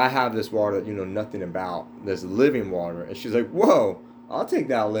 But I have this water that you know nothing about, this living water. And she's like, whoa, I'll take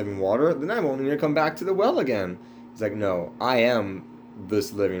that living water. Then I won't need to come back to the well again. He's like, no, I am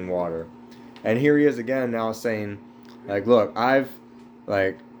this living water. And here he is again now saying, like, look,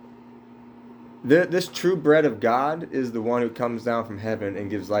 this true bread of God is the one who comes down from heaven and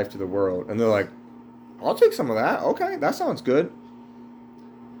gives life to the world. And they're like, I'll take some of that. Okay, that sounds good.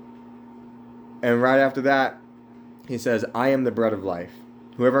 And right after that, he says, I am the bread of life.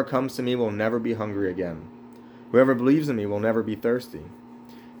 Whoever comes to me will never be hungry again. Whoever believes in me will never be thirsty.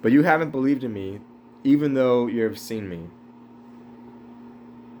 But you haven't believed in me, even though you have seen me.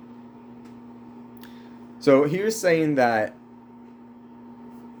 So here's saying that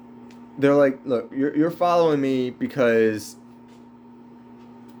they're like, look, you're following me because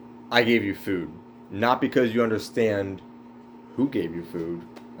I gave you food, not because you understand who gave you food,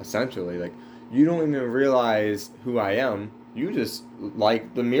 essentially. Like, you don't even realize who I am. You just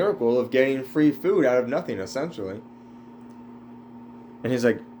like the miracle of getting free food out of nothing, essentially. And he's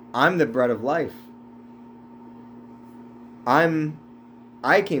like, I'm the bread of life.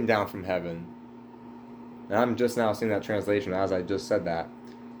 I came down from heaven. And I'm just now seeing that translation as I just said that.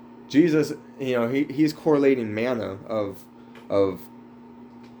 Jesus, you know, he's correlating manna of hold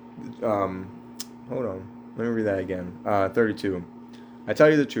on. Let me read that again. 32. I tell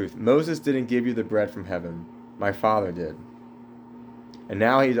you the truth. Moses didn't give you the bread from heaven. My Father did. And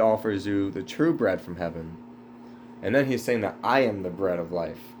now he offers you the true bread from heaven. And then he's saying that I am the bread of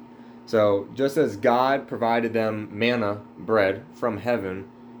life. So just as God provided them manna, bread, from heaven,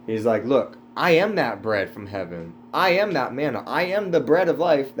 he's like, look, I am that bread from heaven. I am that manna. I am the bread of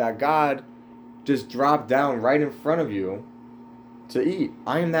life that God just dropped down right in front of you to eat.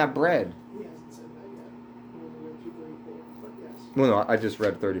 I am that bread. He hasn't said that yet. We only read through 34, but yes. Well, no, I just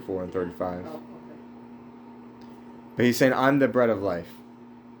read 34 and 35. Oh, okay. But he's saying, I'm the bread of life.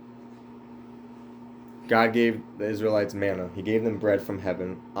 God gave the Israelites manna. He gave them bread from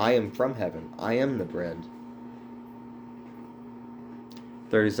heaven. I am from heaven. I am the bread.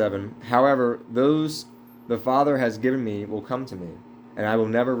 37. However, those the Father has given me will come to me, and I will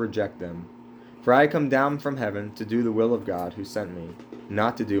never reject them. For I come down from heaven to do the will of God who sent me,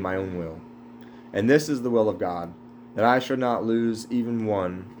 not to do my own will. And this is the will of God, that I should not lose even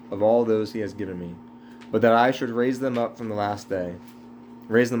one of all those he has given me, but that I should raise them up at the last day.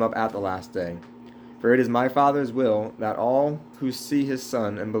 For it is my Father's will that all who see his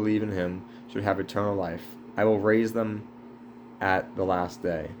Son and believe in him should have eternal life. I will raise them at the last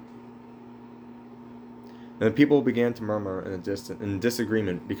day. And the people began to murmur in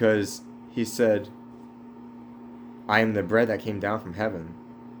disagreement because he said, I am the bread that came down from heaven.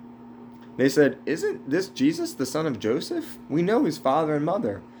 They said, isn't this Jesus, the son of Joseph? We know his father and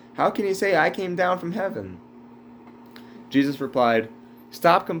mother. How can he say, I came down from heaven? Jesus replied,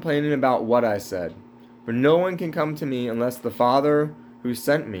 stop complaining about what I said. For no one can come to me unless the Father who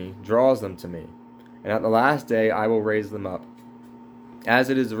sent me draws them to me. And at the last day I will raise them up.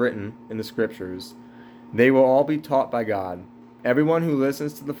 As it is written in the Scriptures, they will all be taught by God. Everyone who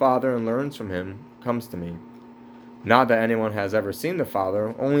listens to the Father and learns from him comes to me. Not that anyone has ever seen the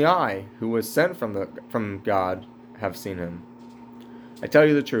Father, only I, who was sent from God, have seen him. I tell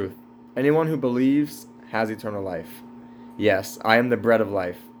you the truth, anyone who believes has eternal life. Yes, I am the bread of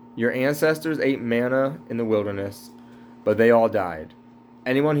life. Your ancestors ate manna in the wilderness, but they all died.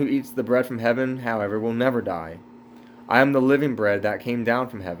 Anyone who eats the bread from heaven, however, will never die. I am the living bread that came down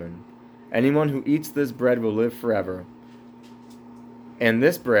from heaven. Anyone who eats this bread will live forever. And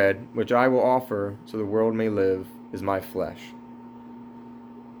this bread, which I will offer so the world may live, is my flesh.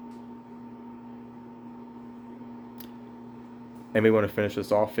 And we want to finish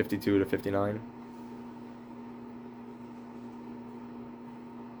this off, 52 to 59.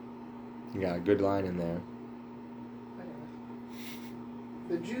 You got a good line in there.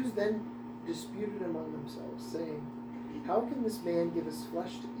 The Jews then disputed among themselves, saying, "How can this man give us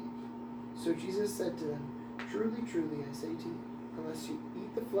flesh to eat?" So Jesus said to them, "Truly, truly, I say to you, unless you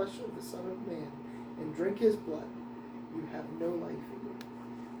eat the flesh of the Son of Man and drink his blood, you have no life in you.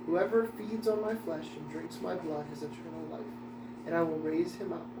 Whoever feeds on my flesh and drinks my blood has eternal life, and I will raise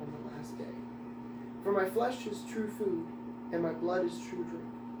him up on the last day. For my flesh is true food, and my blood is true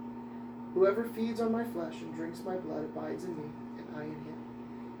drink. Whoever feeds on my flesh and drinks my blood abides in me, and I in him.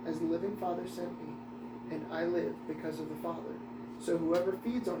 As the living Father sent me, and I live because of the Father, so whoever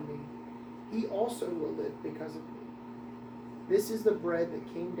feeds on me, he also will live because of me. This is the bread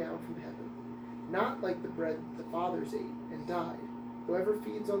that came down from heaven, not like the bread the fathers ate and died. Whoever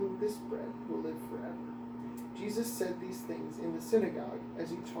feeds on this bread will live forever." Jesus said these things in the synagogue as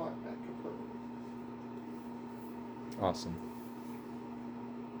he taught at Capernaum. Awesome.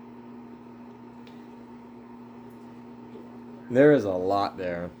 There is a lot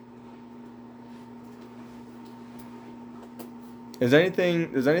there. Does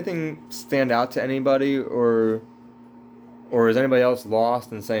anything stand out to anybody, or is anybody else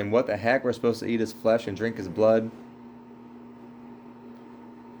lost and saying, "What the heck? We're supposed to eat his flesh and drink his blood"?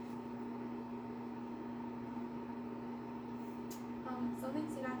 Something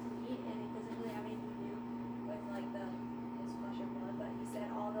stood out to me, and it doesn't really have anything to do with like his flesh and blood, but he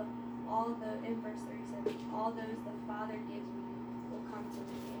said all the in verse 3 he said, "All those the Father gives me will come to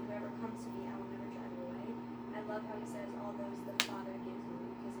me, and whoever comes to me I will never drive away." I love how he says all those the Father gives me,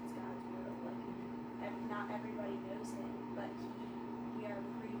 because it's God's will. Like not everybody knows him, but we are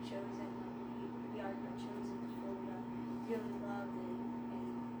pre-chosen. We are a chosen people. We are dearly loved, and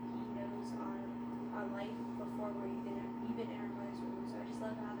he knows our life before we're even in our mother's womb. So I just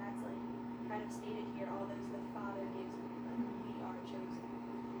love how that's like kind of stated here. All those the Father gives me, like we are chosen,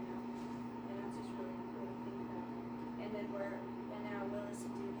 and that's just really cool to think about. And then our will is to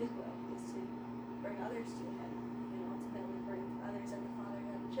do His will, is to bring others to Him, and ultimately bring others that the Father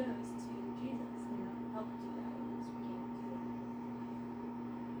had chose to Jesus. Help do that as we can do that.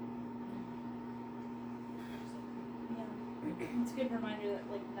 Yeah. It's a good reminder that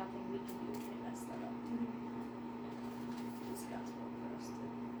like nothing we can do can mess that up. It's God's will for us to.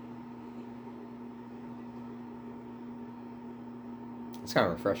 It's kind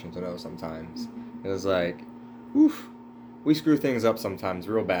of refreshing to know sometimes. It's like, oof, we screw things up sometimes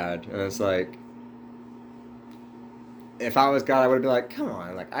real bad, and it's like, if I was God, I would have been like, come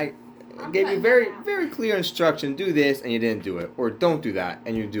on, like I gave you very, very clear instruction, do this, and you didn't do it, or don't do that,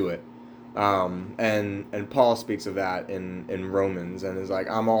 and you do it. And Paul speaks of that in Romans, and is like,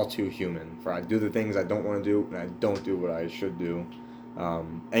 I'm all too human, for I do the things I don't want to do, and I don't do what I should do.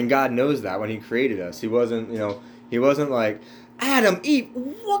 And God knows that when He created us. He wasn't like, Adam, Eve,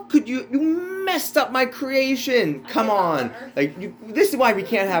 what could you messed up my creation. Come on. Like, this is why we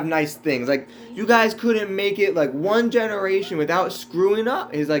can't have nice things. Like, you guys couldn't make it, like, one generation without screwing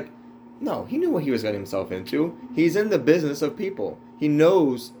up. He's like, no, He knew what He was getting Himself into. He's in the business of people. He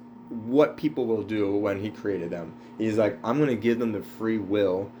knows what people will do when He created them. He's like, I'm going to give them the free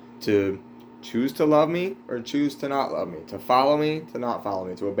will to choose to love me or choose to not love me, to follow me, to not follow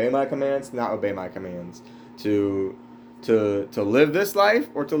me, to obey my commands, to not obey my commands, to live this life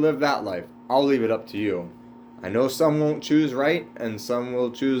or to live that life. I'll leave it up to you. I know some won't choose right and some will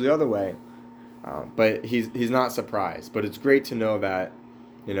choose the other way, but he's not surprised. But it's great to know that,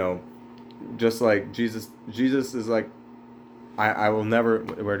 just like Jesus is like, I will never,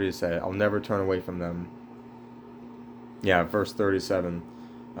 where did He say it? I'll never turn away from them. Yeah, verse 37.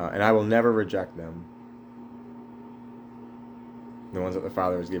 And I will never reject them. The ones that the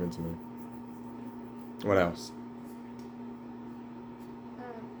Father has given to me. What else?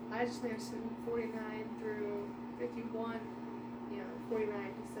 I just noticed in 49 through 51, 49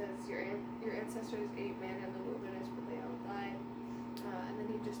 he says, your ancestors ate manna in the wilderness, but they all died. And then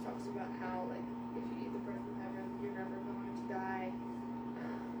he just talks about how, like, if you eat the bread from heaven, you're never going to die.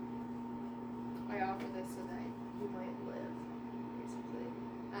 I offer this so that you might live, basically.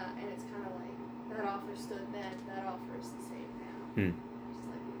 And it's kind of like, that offer stood then, that offer is the same now. Just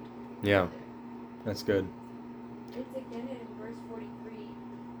like we were talking Yeah. about there. That's good. It's again in verse 43,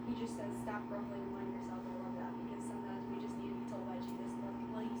 he just says, stop grumbling among yourself. I love that, because sometimes we just need to be told by Jesus,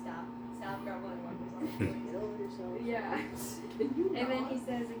 well, you stop grumbling among yourself. Get over yourself. Yeah. And then he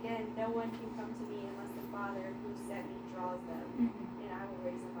says again, no one can come to me unless the Father who sent me draws them, and I will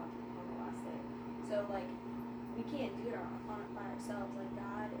raise them up on the last day. So, like, we can't do it by ourselves. Like,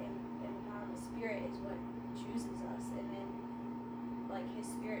 God and the power of the Spirit is what chooses us, and then, like, His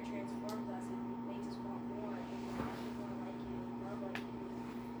Spirit transforms us and makes us want more, and want more like Him, love like Him,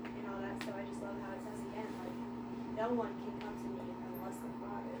 and all that. So I just love how it says again, like, no one can come to me unless the Father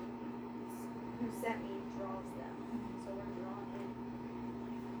sent me draws them. So we're drawn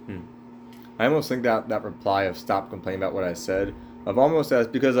in. I almost think that reply of stop complaining about what I said, of almost as,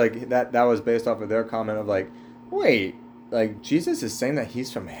 because like that was based off of their comment of like, wait, like Jesus is saying that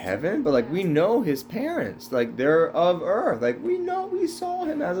he's from heaven, but like we know his parents, like they're of earth, like we saw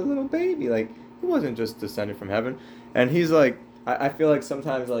him as a little baby, like he wasn't just descended from heaven. And he's like, I feel like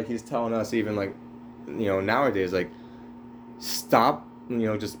sometimes like he's telling us even like, nowadays, like stop,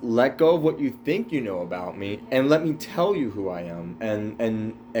 just let go of what you think you know about me and let me tell you who I am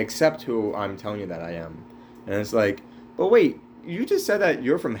and accept who I'm telling you that I am. And it's like, but wait, you just said that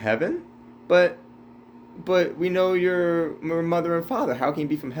you're from heaven, but we know your mother and father. How can you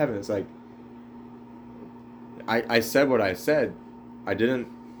be from heaven? It's like, I said what I said. I didn't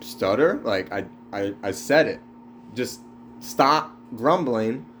stutter. Like, I said it. Just stop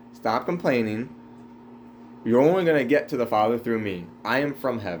grumbling. Stop complaining. You're only going to get to the Father through me. I am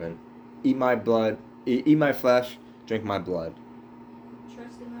from heaven. Eat my blood. Eat my flesh. Drink my blood.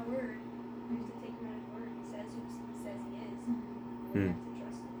 Trust in my word. We have to take him at his word. He says who he says he is. We have to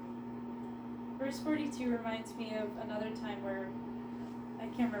trust him. Verse 42 reminds me of another time where, I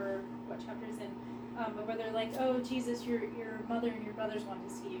can't remember what chapter it's in, but where they're like, oh, Jesus, your mother and your brothers want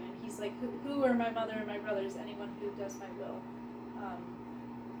to see you. And he's like, who are my mother and my brothers? Anyone who does my will.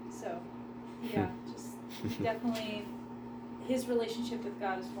 So, yeah, just definitely his relationship with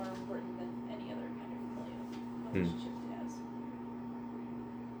God is more important than any other kind of relationship he has.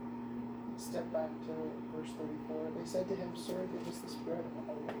 Step back to verse 34. They said to him, Sir, give us this bread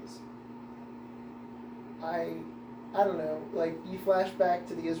always. I don't know, like you flash back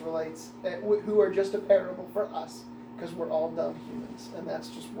to the Israelites who are just a parable for us because we're all dumb humans and that's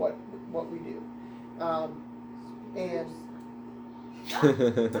just what we do.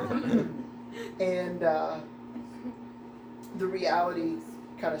 And the reality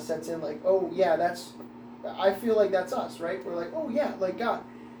kind of sets in like, oh yeah, I feel like that's us, right? We're like, oh yeah, like God,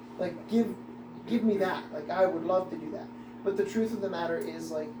 like give me that. Like I would love to do that. But the truth of the matter is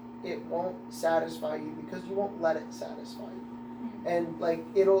like it won't satisfy you because you won't let it satisfy you. And like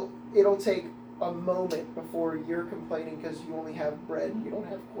it'll take a moment before you're complaining because you only have bread and you don't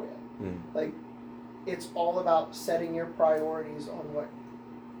have quail. Like it's all about setting your priorities on what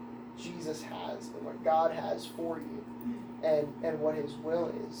Jesus has and what God has for you and what his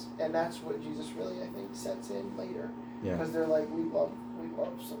will is. And that's what Jesus really, I think, sets in later. Yeah. Because they're like, we love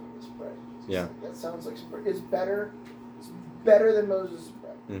some of this bread. Yeah. Like, that sounds like some bread. It's better than Moses'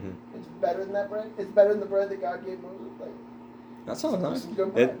 bread. It's better than that bread. It's better than the bread that God gave Moses. Like, that sounds nice. Some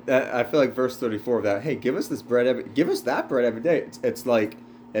good bread. I feel like verse 34 of that, hey, give us that bread every day. It's like,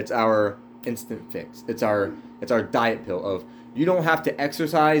 it's our instant fix. It's our diet pill of, you don't have to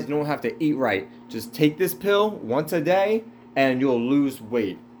exercise, you don't have to eat right. Just take this pill once a day and you'll lose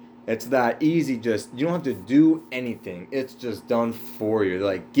weight. It's that easy, you don't have to do anything. It's just done for you. They're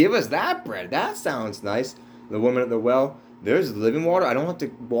like, give us that bread. That sounds nice. The woman at the well, there's living water. I don't have to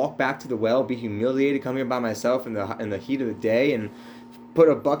walk back to the well, be humiliated coming here by myself in the heat of the day and put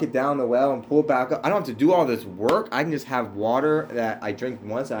a bucket down the well and pull it back up. I don't have to do all this work. I can just have water that I drink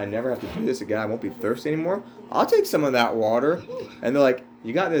once and I never have to do this again. I won't be thirsty anymore. I'll take some of that water. And they're like,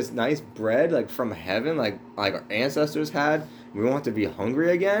 you got this nice bread like from heaven, like our ancestors had. We won't have to be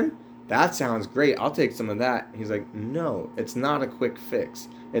hungry again. That sounds great. I'll take some of that. He's like, no, it's not a quick fix.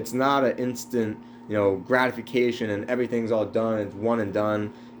 It's not an instant, gratification and everything's all done. It's one and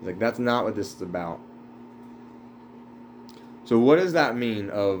done. He's like, that's not what this is about. So what does that mean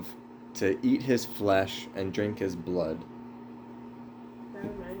of to eat his flesh and drink his blood? That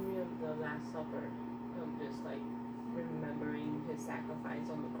reminds me of the Last Supper, of just like remembering his sacrifice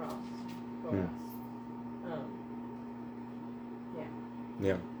on the cross for us.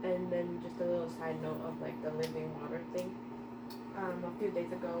 Yeah. And then just a little side note of like the living water thing. A few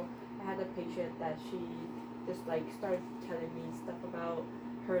days ago, I had a patient that she just like started telling me stuff about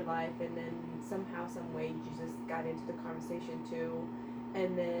her life, and then somehow, some way, Jesus got into the conversation too.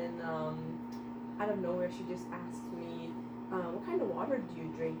 And then out of nowhere, she just asked me, "What kind of water do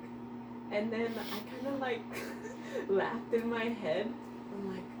you drink?" And then I kind of like laughed in my head.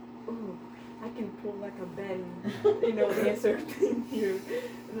 I'm like, "Oh, I can pull like a Ben, answer thing here."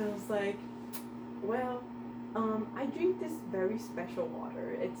 And I was like, "Well, I drink this very special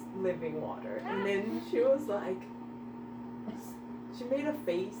water. It's living water." And then she was like, she made a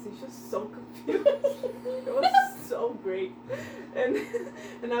face. She's just so confused. It was so great. And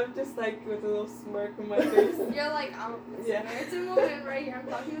I'm just like with a little smirk on my face. You're like, Samaritan woman right here. I'm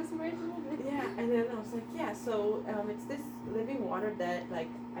talking to Samaritan woman. Yeah, and then I was like, yeah, so it's this living water that like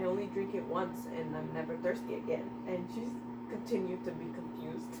I only drink it once and I'm never thirsty again. And she's continued to be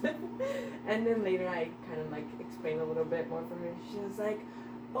confused. confused. And then later I kind of like explained a little bit more for her. She was like,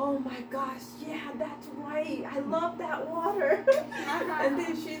 oh my gosh, yeah, that's right. I love that water. And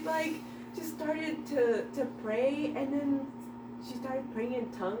then she like just started to pray, and then she started praying in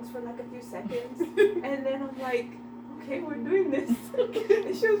tongues for like a few seconds. And then I'm like, okay, we're doing this.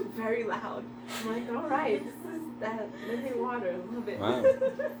 And she was very loud. I'm like, all right, this is that living water. I love it. Wow.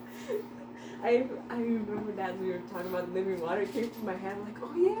 I remember that we were talking about living water. It came to my head. I'm like,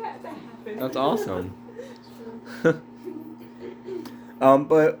 oh yeah, that happened. That's awesome.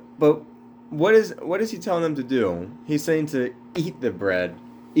 But what is he telling them to do? He's saying to eat the bread,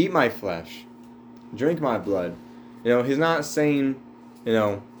 eat my flesh, drink my blood. He's not saying,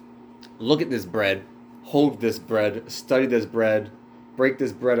 look at this bread, hold this bread, study this bread, break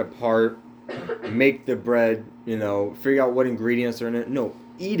this bread apart, make the bread, figure out what ingredients are in it. No,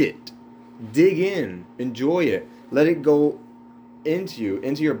 eat it. Dig in, enjoy it. Let it go into you,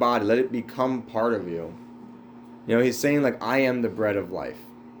 into your body. Let it become part of you. He's saying like, I am the bread of life.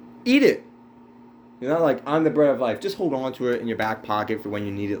 Eat it. You're not like, I'm the bread of life. Just hold on to it in your back pocket for when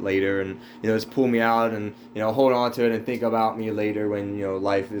you need it later, and just pull me out and hold on to it and think about me later when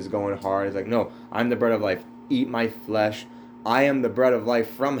life is going hard. It's like, no, I'm the bread of life. Eat my flesh. I am the bread of life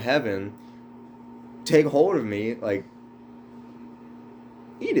from heaven. Take hold of me. Like,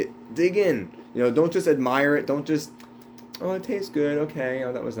 eat it. Dig in. Don't just admire it. Don't just, oh, it tastes good. Okay,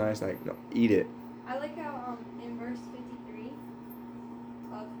 that was nice. Like, no, eat it. I like how in verse 53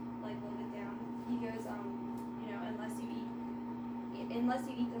 of like a little bit down, he goes unless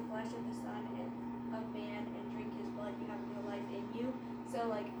you eat the flesh of the Son and of Man and drink his blood, you have no life in you. So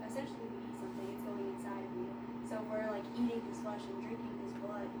like essentially when you eat something, it's going inside of you. So we're like eating his flesh and drinking his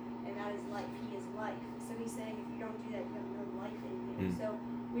blood, and that is life. He is life. So he's saying if you don't do that, you have no life in you. So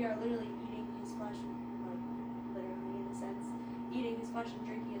we are literally eating his flesh, like literally in a sense, eating his flesh and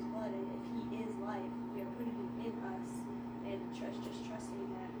drinking his blood, and if he is life, we are putting him in us and just trusting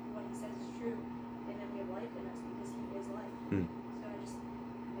that what he says is true, and then we have life in us because he is life. So I just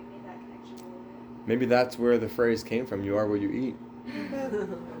made that connection a little bit. Maybe that's where the phrase came from. You are what you eat.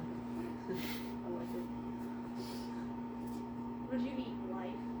 Would you eat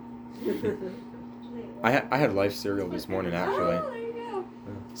life? I had Life cereal this morning actually. Oh, there you go.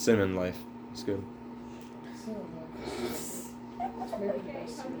 Cinnamon Life. It's good.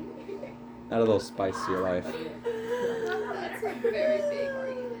 Add a little spice to your life. That's a very big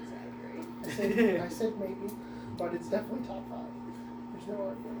argument, Zachary. I said maybe, but it's definitely top 5. There's no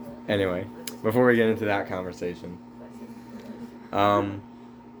argument with that. Anyway, before we get into that conversation,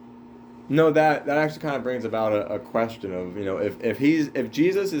 no, that actually kind of brings about a question of, if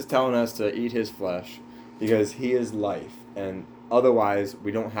Jesus is telling us to eat his flesh because he is life, and otherwise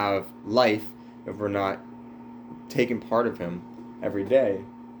we don't have life if we're not taking part of him every day,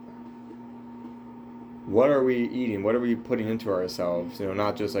 what are we eating? What are we putting into ourselves?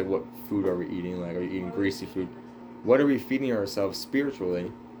 Not just like what food are we eating, like are we eating greasy food? What are we feeding ourselves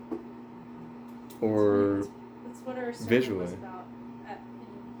spiritually or That's what our sermon visually? was about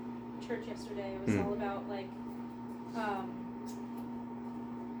in church yesterday. It was all about like, oh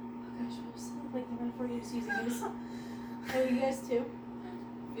gosh, what was like the metaphor you was using? It was, oh, you guys too?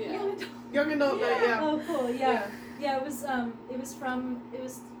 Yeah. Young adult night, yeah. Oh, cool. Yeah. It was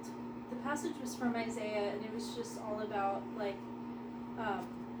the passage was from Isaiah, and it was just all about like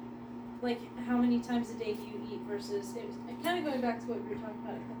how many times a day do you eat versus it was kind of going back to what we were talking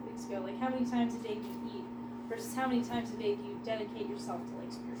about a couple weeks ago, like how many times a day do you eat versus how many times a day do you dedicate yourself to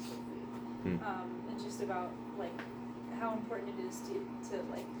like spiritual food, and just about like how important it is to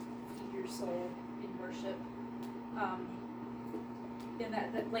like feed your soul in worship, and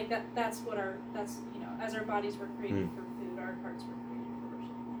that's what that's as our bodies were created for food, our hearts were created for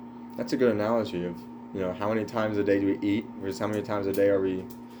worship. That's a good analogy of, how many times a day do we eat versus how many times a day are we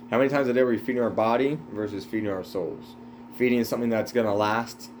feeding our body versus feeding our souls. Feeding something that's going to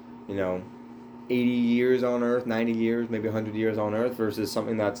last, 80 years on earth, 90 years, maybe 100 years on earth versus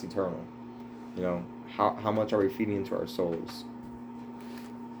something that's eternal. How much are we feeding into our souls?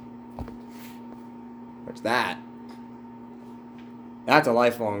 There's that. That's a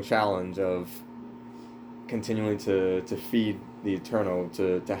lifelong challenge of continuing to feed the eternal,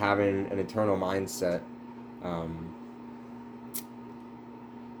 to having an eternal mindset,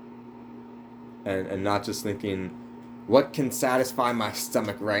 and not just thinking, what can satisfy my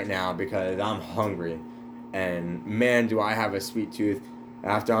stomach right now because I'm hungry, and man, do I have a sweet tooth.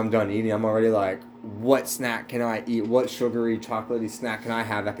 After I'm done eating, I'm already like, what snack can I eat? What sugary, chocolatey snack can I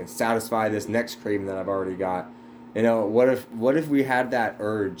have that can satisfy this next craving that I've already got? What if we had that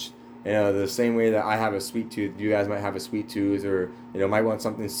urge You know, the same way that I have a sweet tooth, you guys might have a sweet tooth, or might want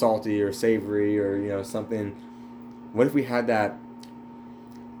something salty or savory, or something. What if we had that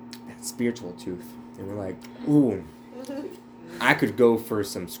spiritual tooth, and we're like, ooh, I could go for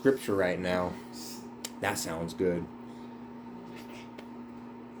some scripture right now. That sounds good.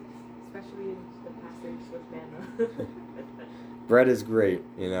 Especially the passage with manna. Bread is great,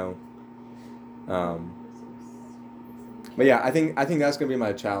 But yeah, I think that's gonna be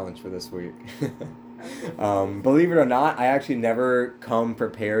my challenge for this week. Believe it or not, I actually never come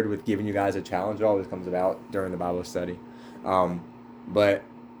prepared with giving you guys a challenge. It always comes about during the Bible study. But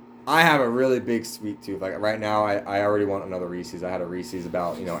I have a really big sweet tooth. Like right now, I already want another Reese's. I had a Reese's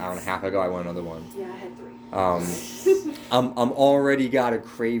about an hour and a half ago. I want another one. Yeah, I had 3. I'm already got a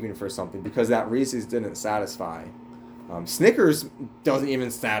craving for something because that Reese's didn't satisfy. Snickers doesn't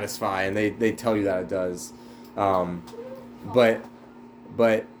even satisfy, and they tell you that it does. But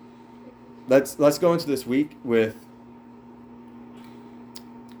let's go into this week with.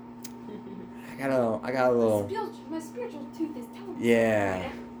 I got a little. My spiritual tooth is telling me. Yeah,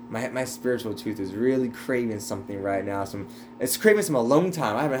 my spiritual tooth is really craving something right now. It's craving some alone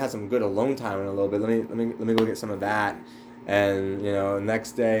time. I haven't had some good alone time in a little bit. Let me go get some of that, and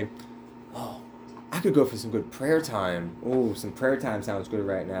next day, I could go for some good prayer time. Oh, some prayer time sounds good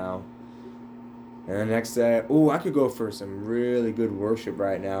right now. And the next day, I could go for some really good worship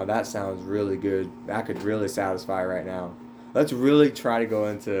right now. That sounds really good. That could really satisfy right now. Let's really try to go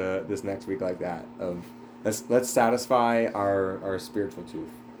into this next week like that. Let's satisfy our spiritual tooth.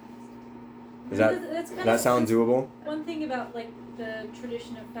 Does that sound doable? One thing about like the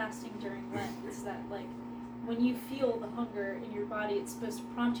tradition of fasting during Lent is that like when you feel the hunger in your body, it's supposed to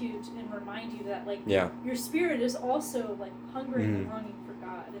prompt you and remind you that like your spirit is also like hungering and longing for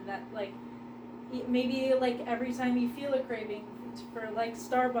God, and that like maybe like every time you feel a craving for like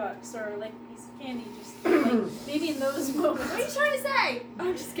Starbucks or like a piece of candy, just like maybe in those moments. What are you trying to say?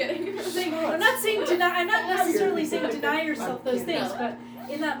 I'm just kidding. I'm not necessarily saying deny yourself those things, but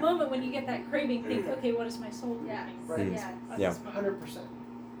in that moment when you get that craving, think, okay, what is my soul craving? Right. Yeah. 100%.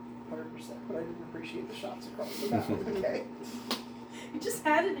 But I didn't appreciate the shots across the mouth. Okay. You just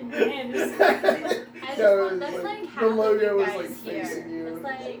had it in your hand. That's like half the of logo you was guys like here. facing you. It's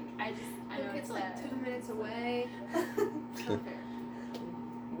like I know It's like 2 minutes away.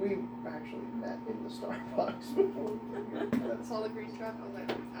 We actually met in the Starbucks before. I saw the green truck. I was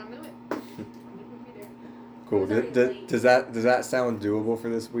like, I know it. We'll be there. Cool. Does that sound doable for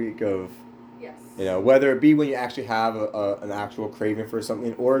this week? Of Yes. whether it be when you actually have an actual craving for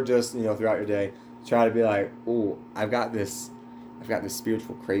something, or just throughout your day, try to be like, oh, I've got this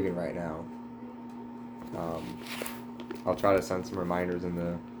spiritual craving right now. I'll try to send some reminders in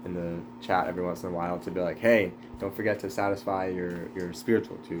the chat every once in a while to be like, hey, don't forget to satisfy your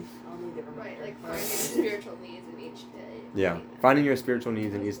spiritual tooth. Right, like finding spiritual needs in each day. Yeah, finding your spiritual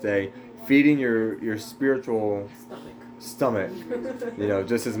needs in each day, feeding your spiritual stomach,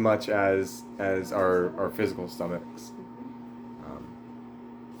 just as much as our physical stomachs.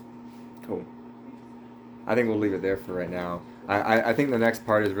 Cool. I think we'll leave it there for right now. I think the next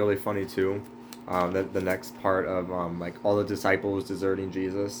part is really funny too. The next part of like all the disciples deserting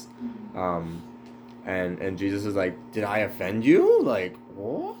Jesus, and Jesus is like, did I offend you? Like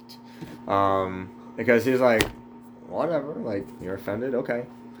what? Because he's like, whatever. Like you're offended, okay.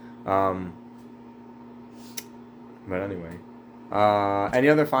 But anyway, any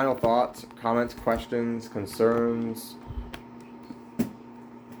other final thoughts, comments, questions, concerns?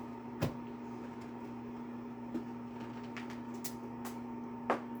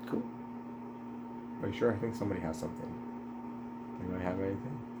 Cool. Are you sure? I think somebody has something. Anybody have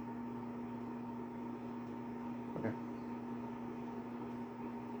anything? Okay.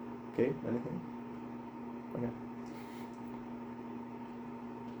 Okay, anything? Okay.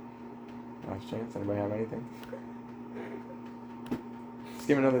 Last chance. Anybody have anything?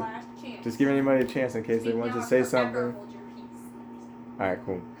 Just give anybody a chance in case they want to say something. All right,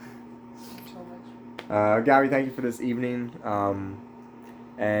 cool. Gabby, thank you for this evening.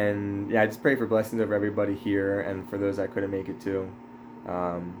 And yeah, I just pray for blessings over everybody here and for those that couldn't make it too.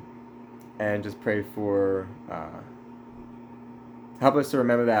 And just pray for help us to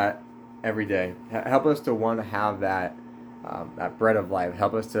remember that every day. Help us to want to have that bread of life.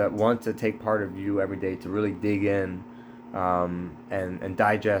 Help us to want to take part of you every day, to really dig in and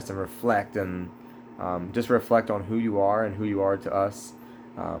digest and reflect and just reflect on who you are and who you are to us,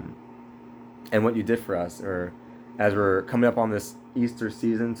 and what you did for us. Or as we're coming up on this Easter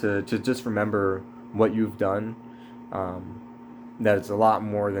season, to just remember what you've done. That it's a lot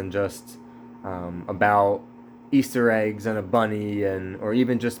more than just about Easter eggs and a bunny or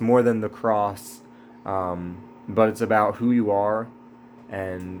even just more than the cross. But it's about who you are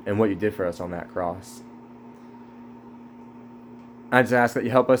and what you did for us on that cross. I just ask that you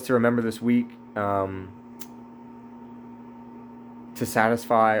help us to remember this week to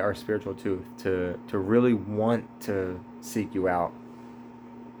satisfy our spiritual tooth, to really want to seek you out,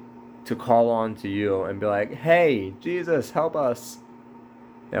 to call on to you and be like, hey, Jesus, help us.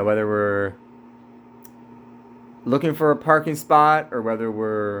 Now, whether we're looking for a parking spot or whether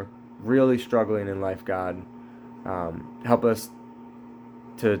we're really struggling in life, God, help us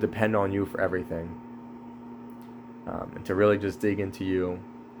to depend on you for everything, and to really just dig into you.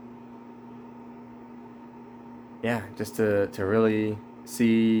 Yeah, just to really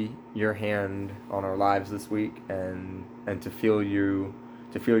see your hand on our lives this week and to feel your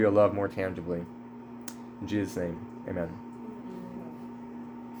love more tangibly. In Jesus' name, amen.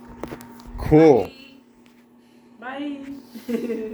 Cool. Bye.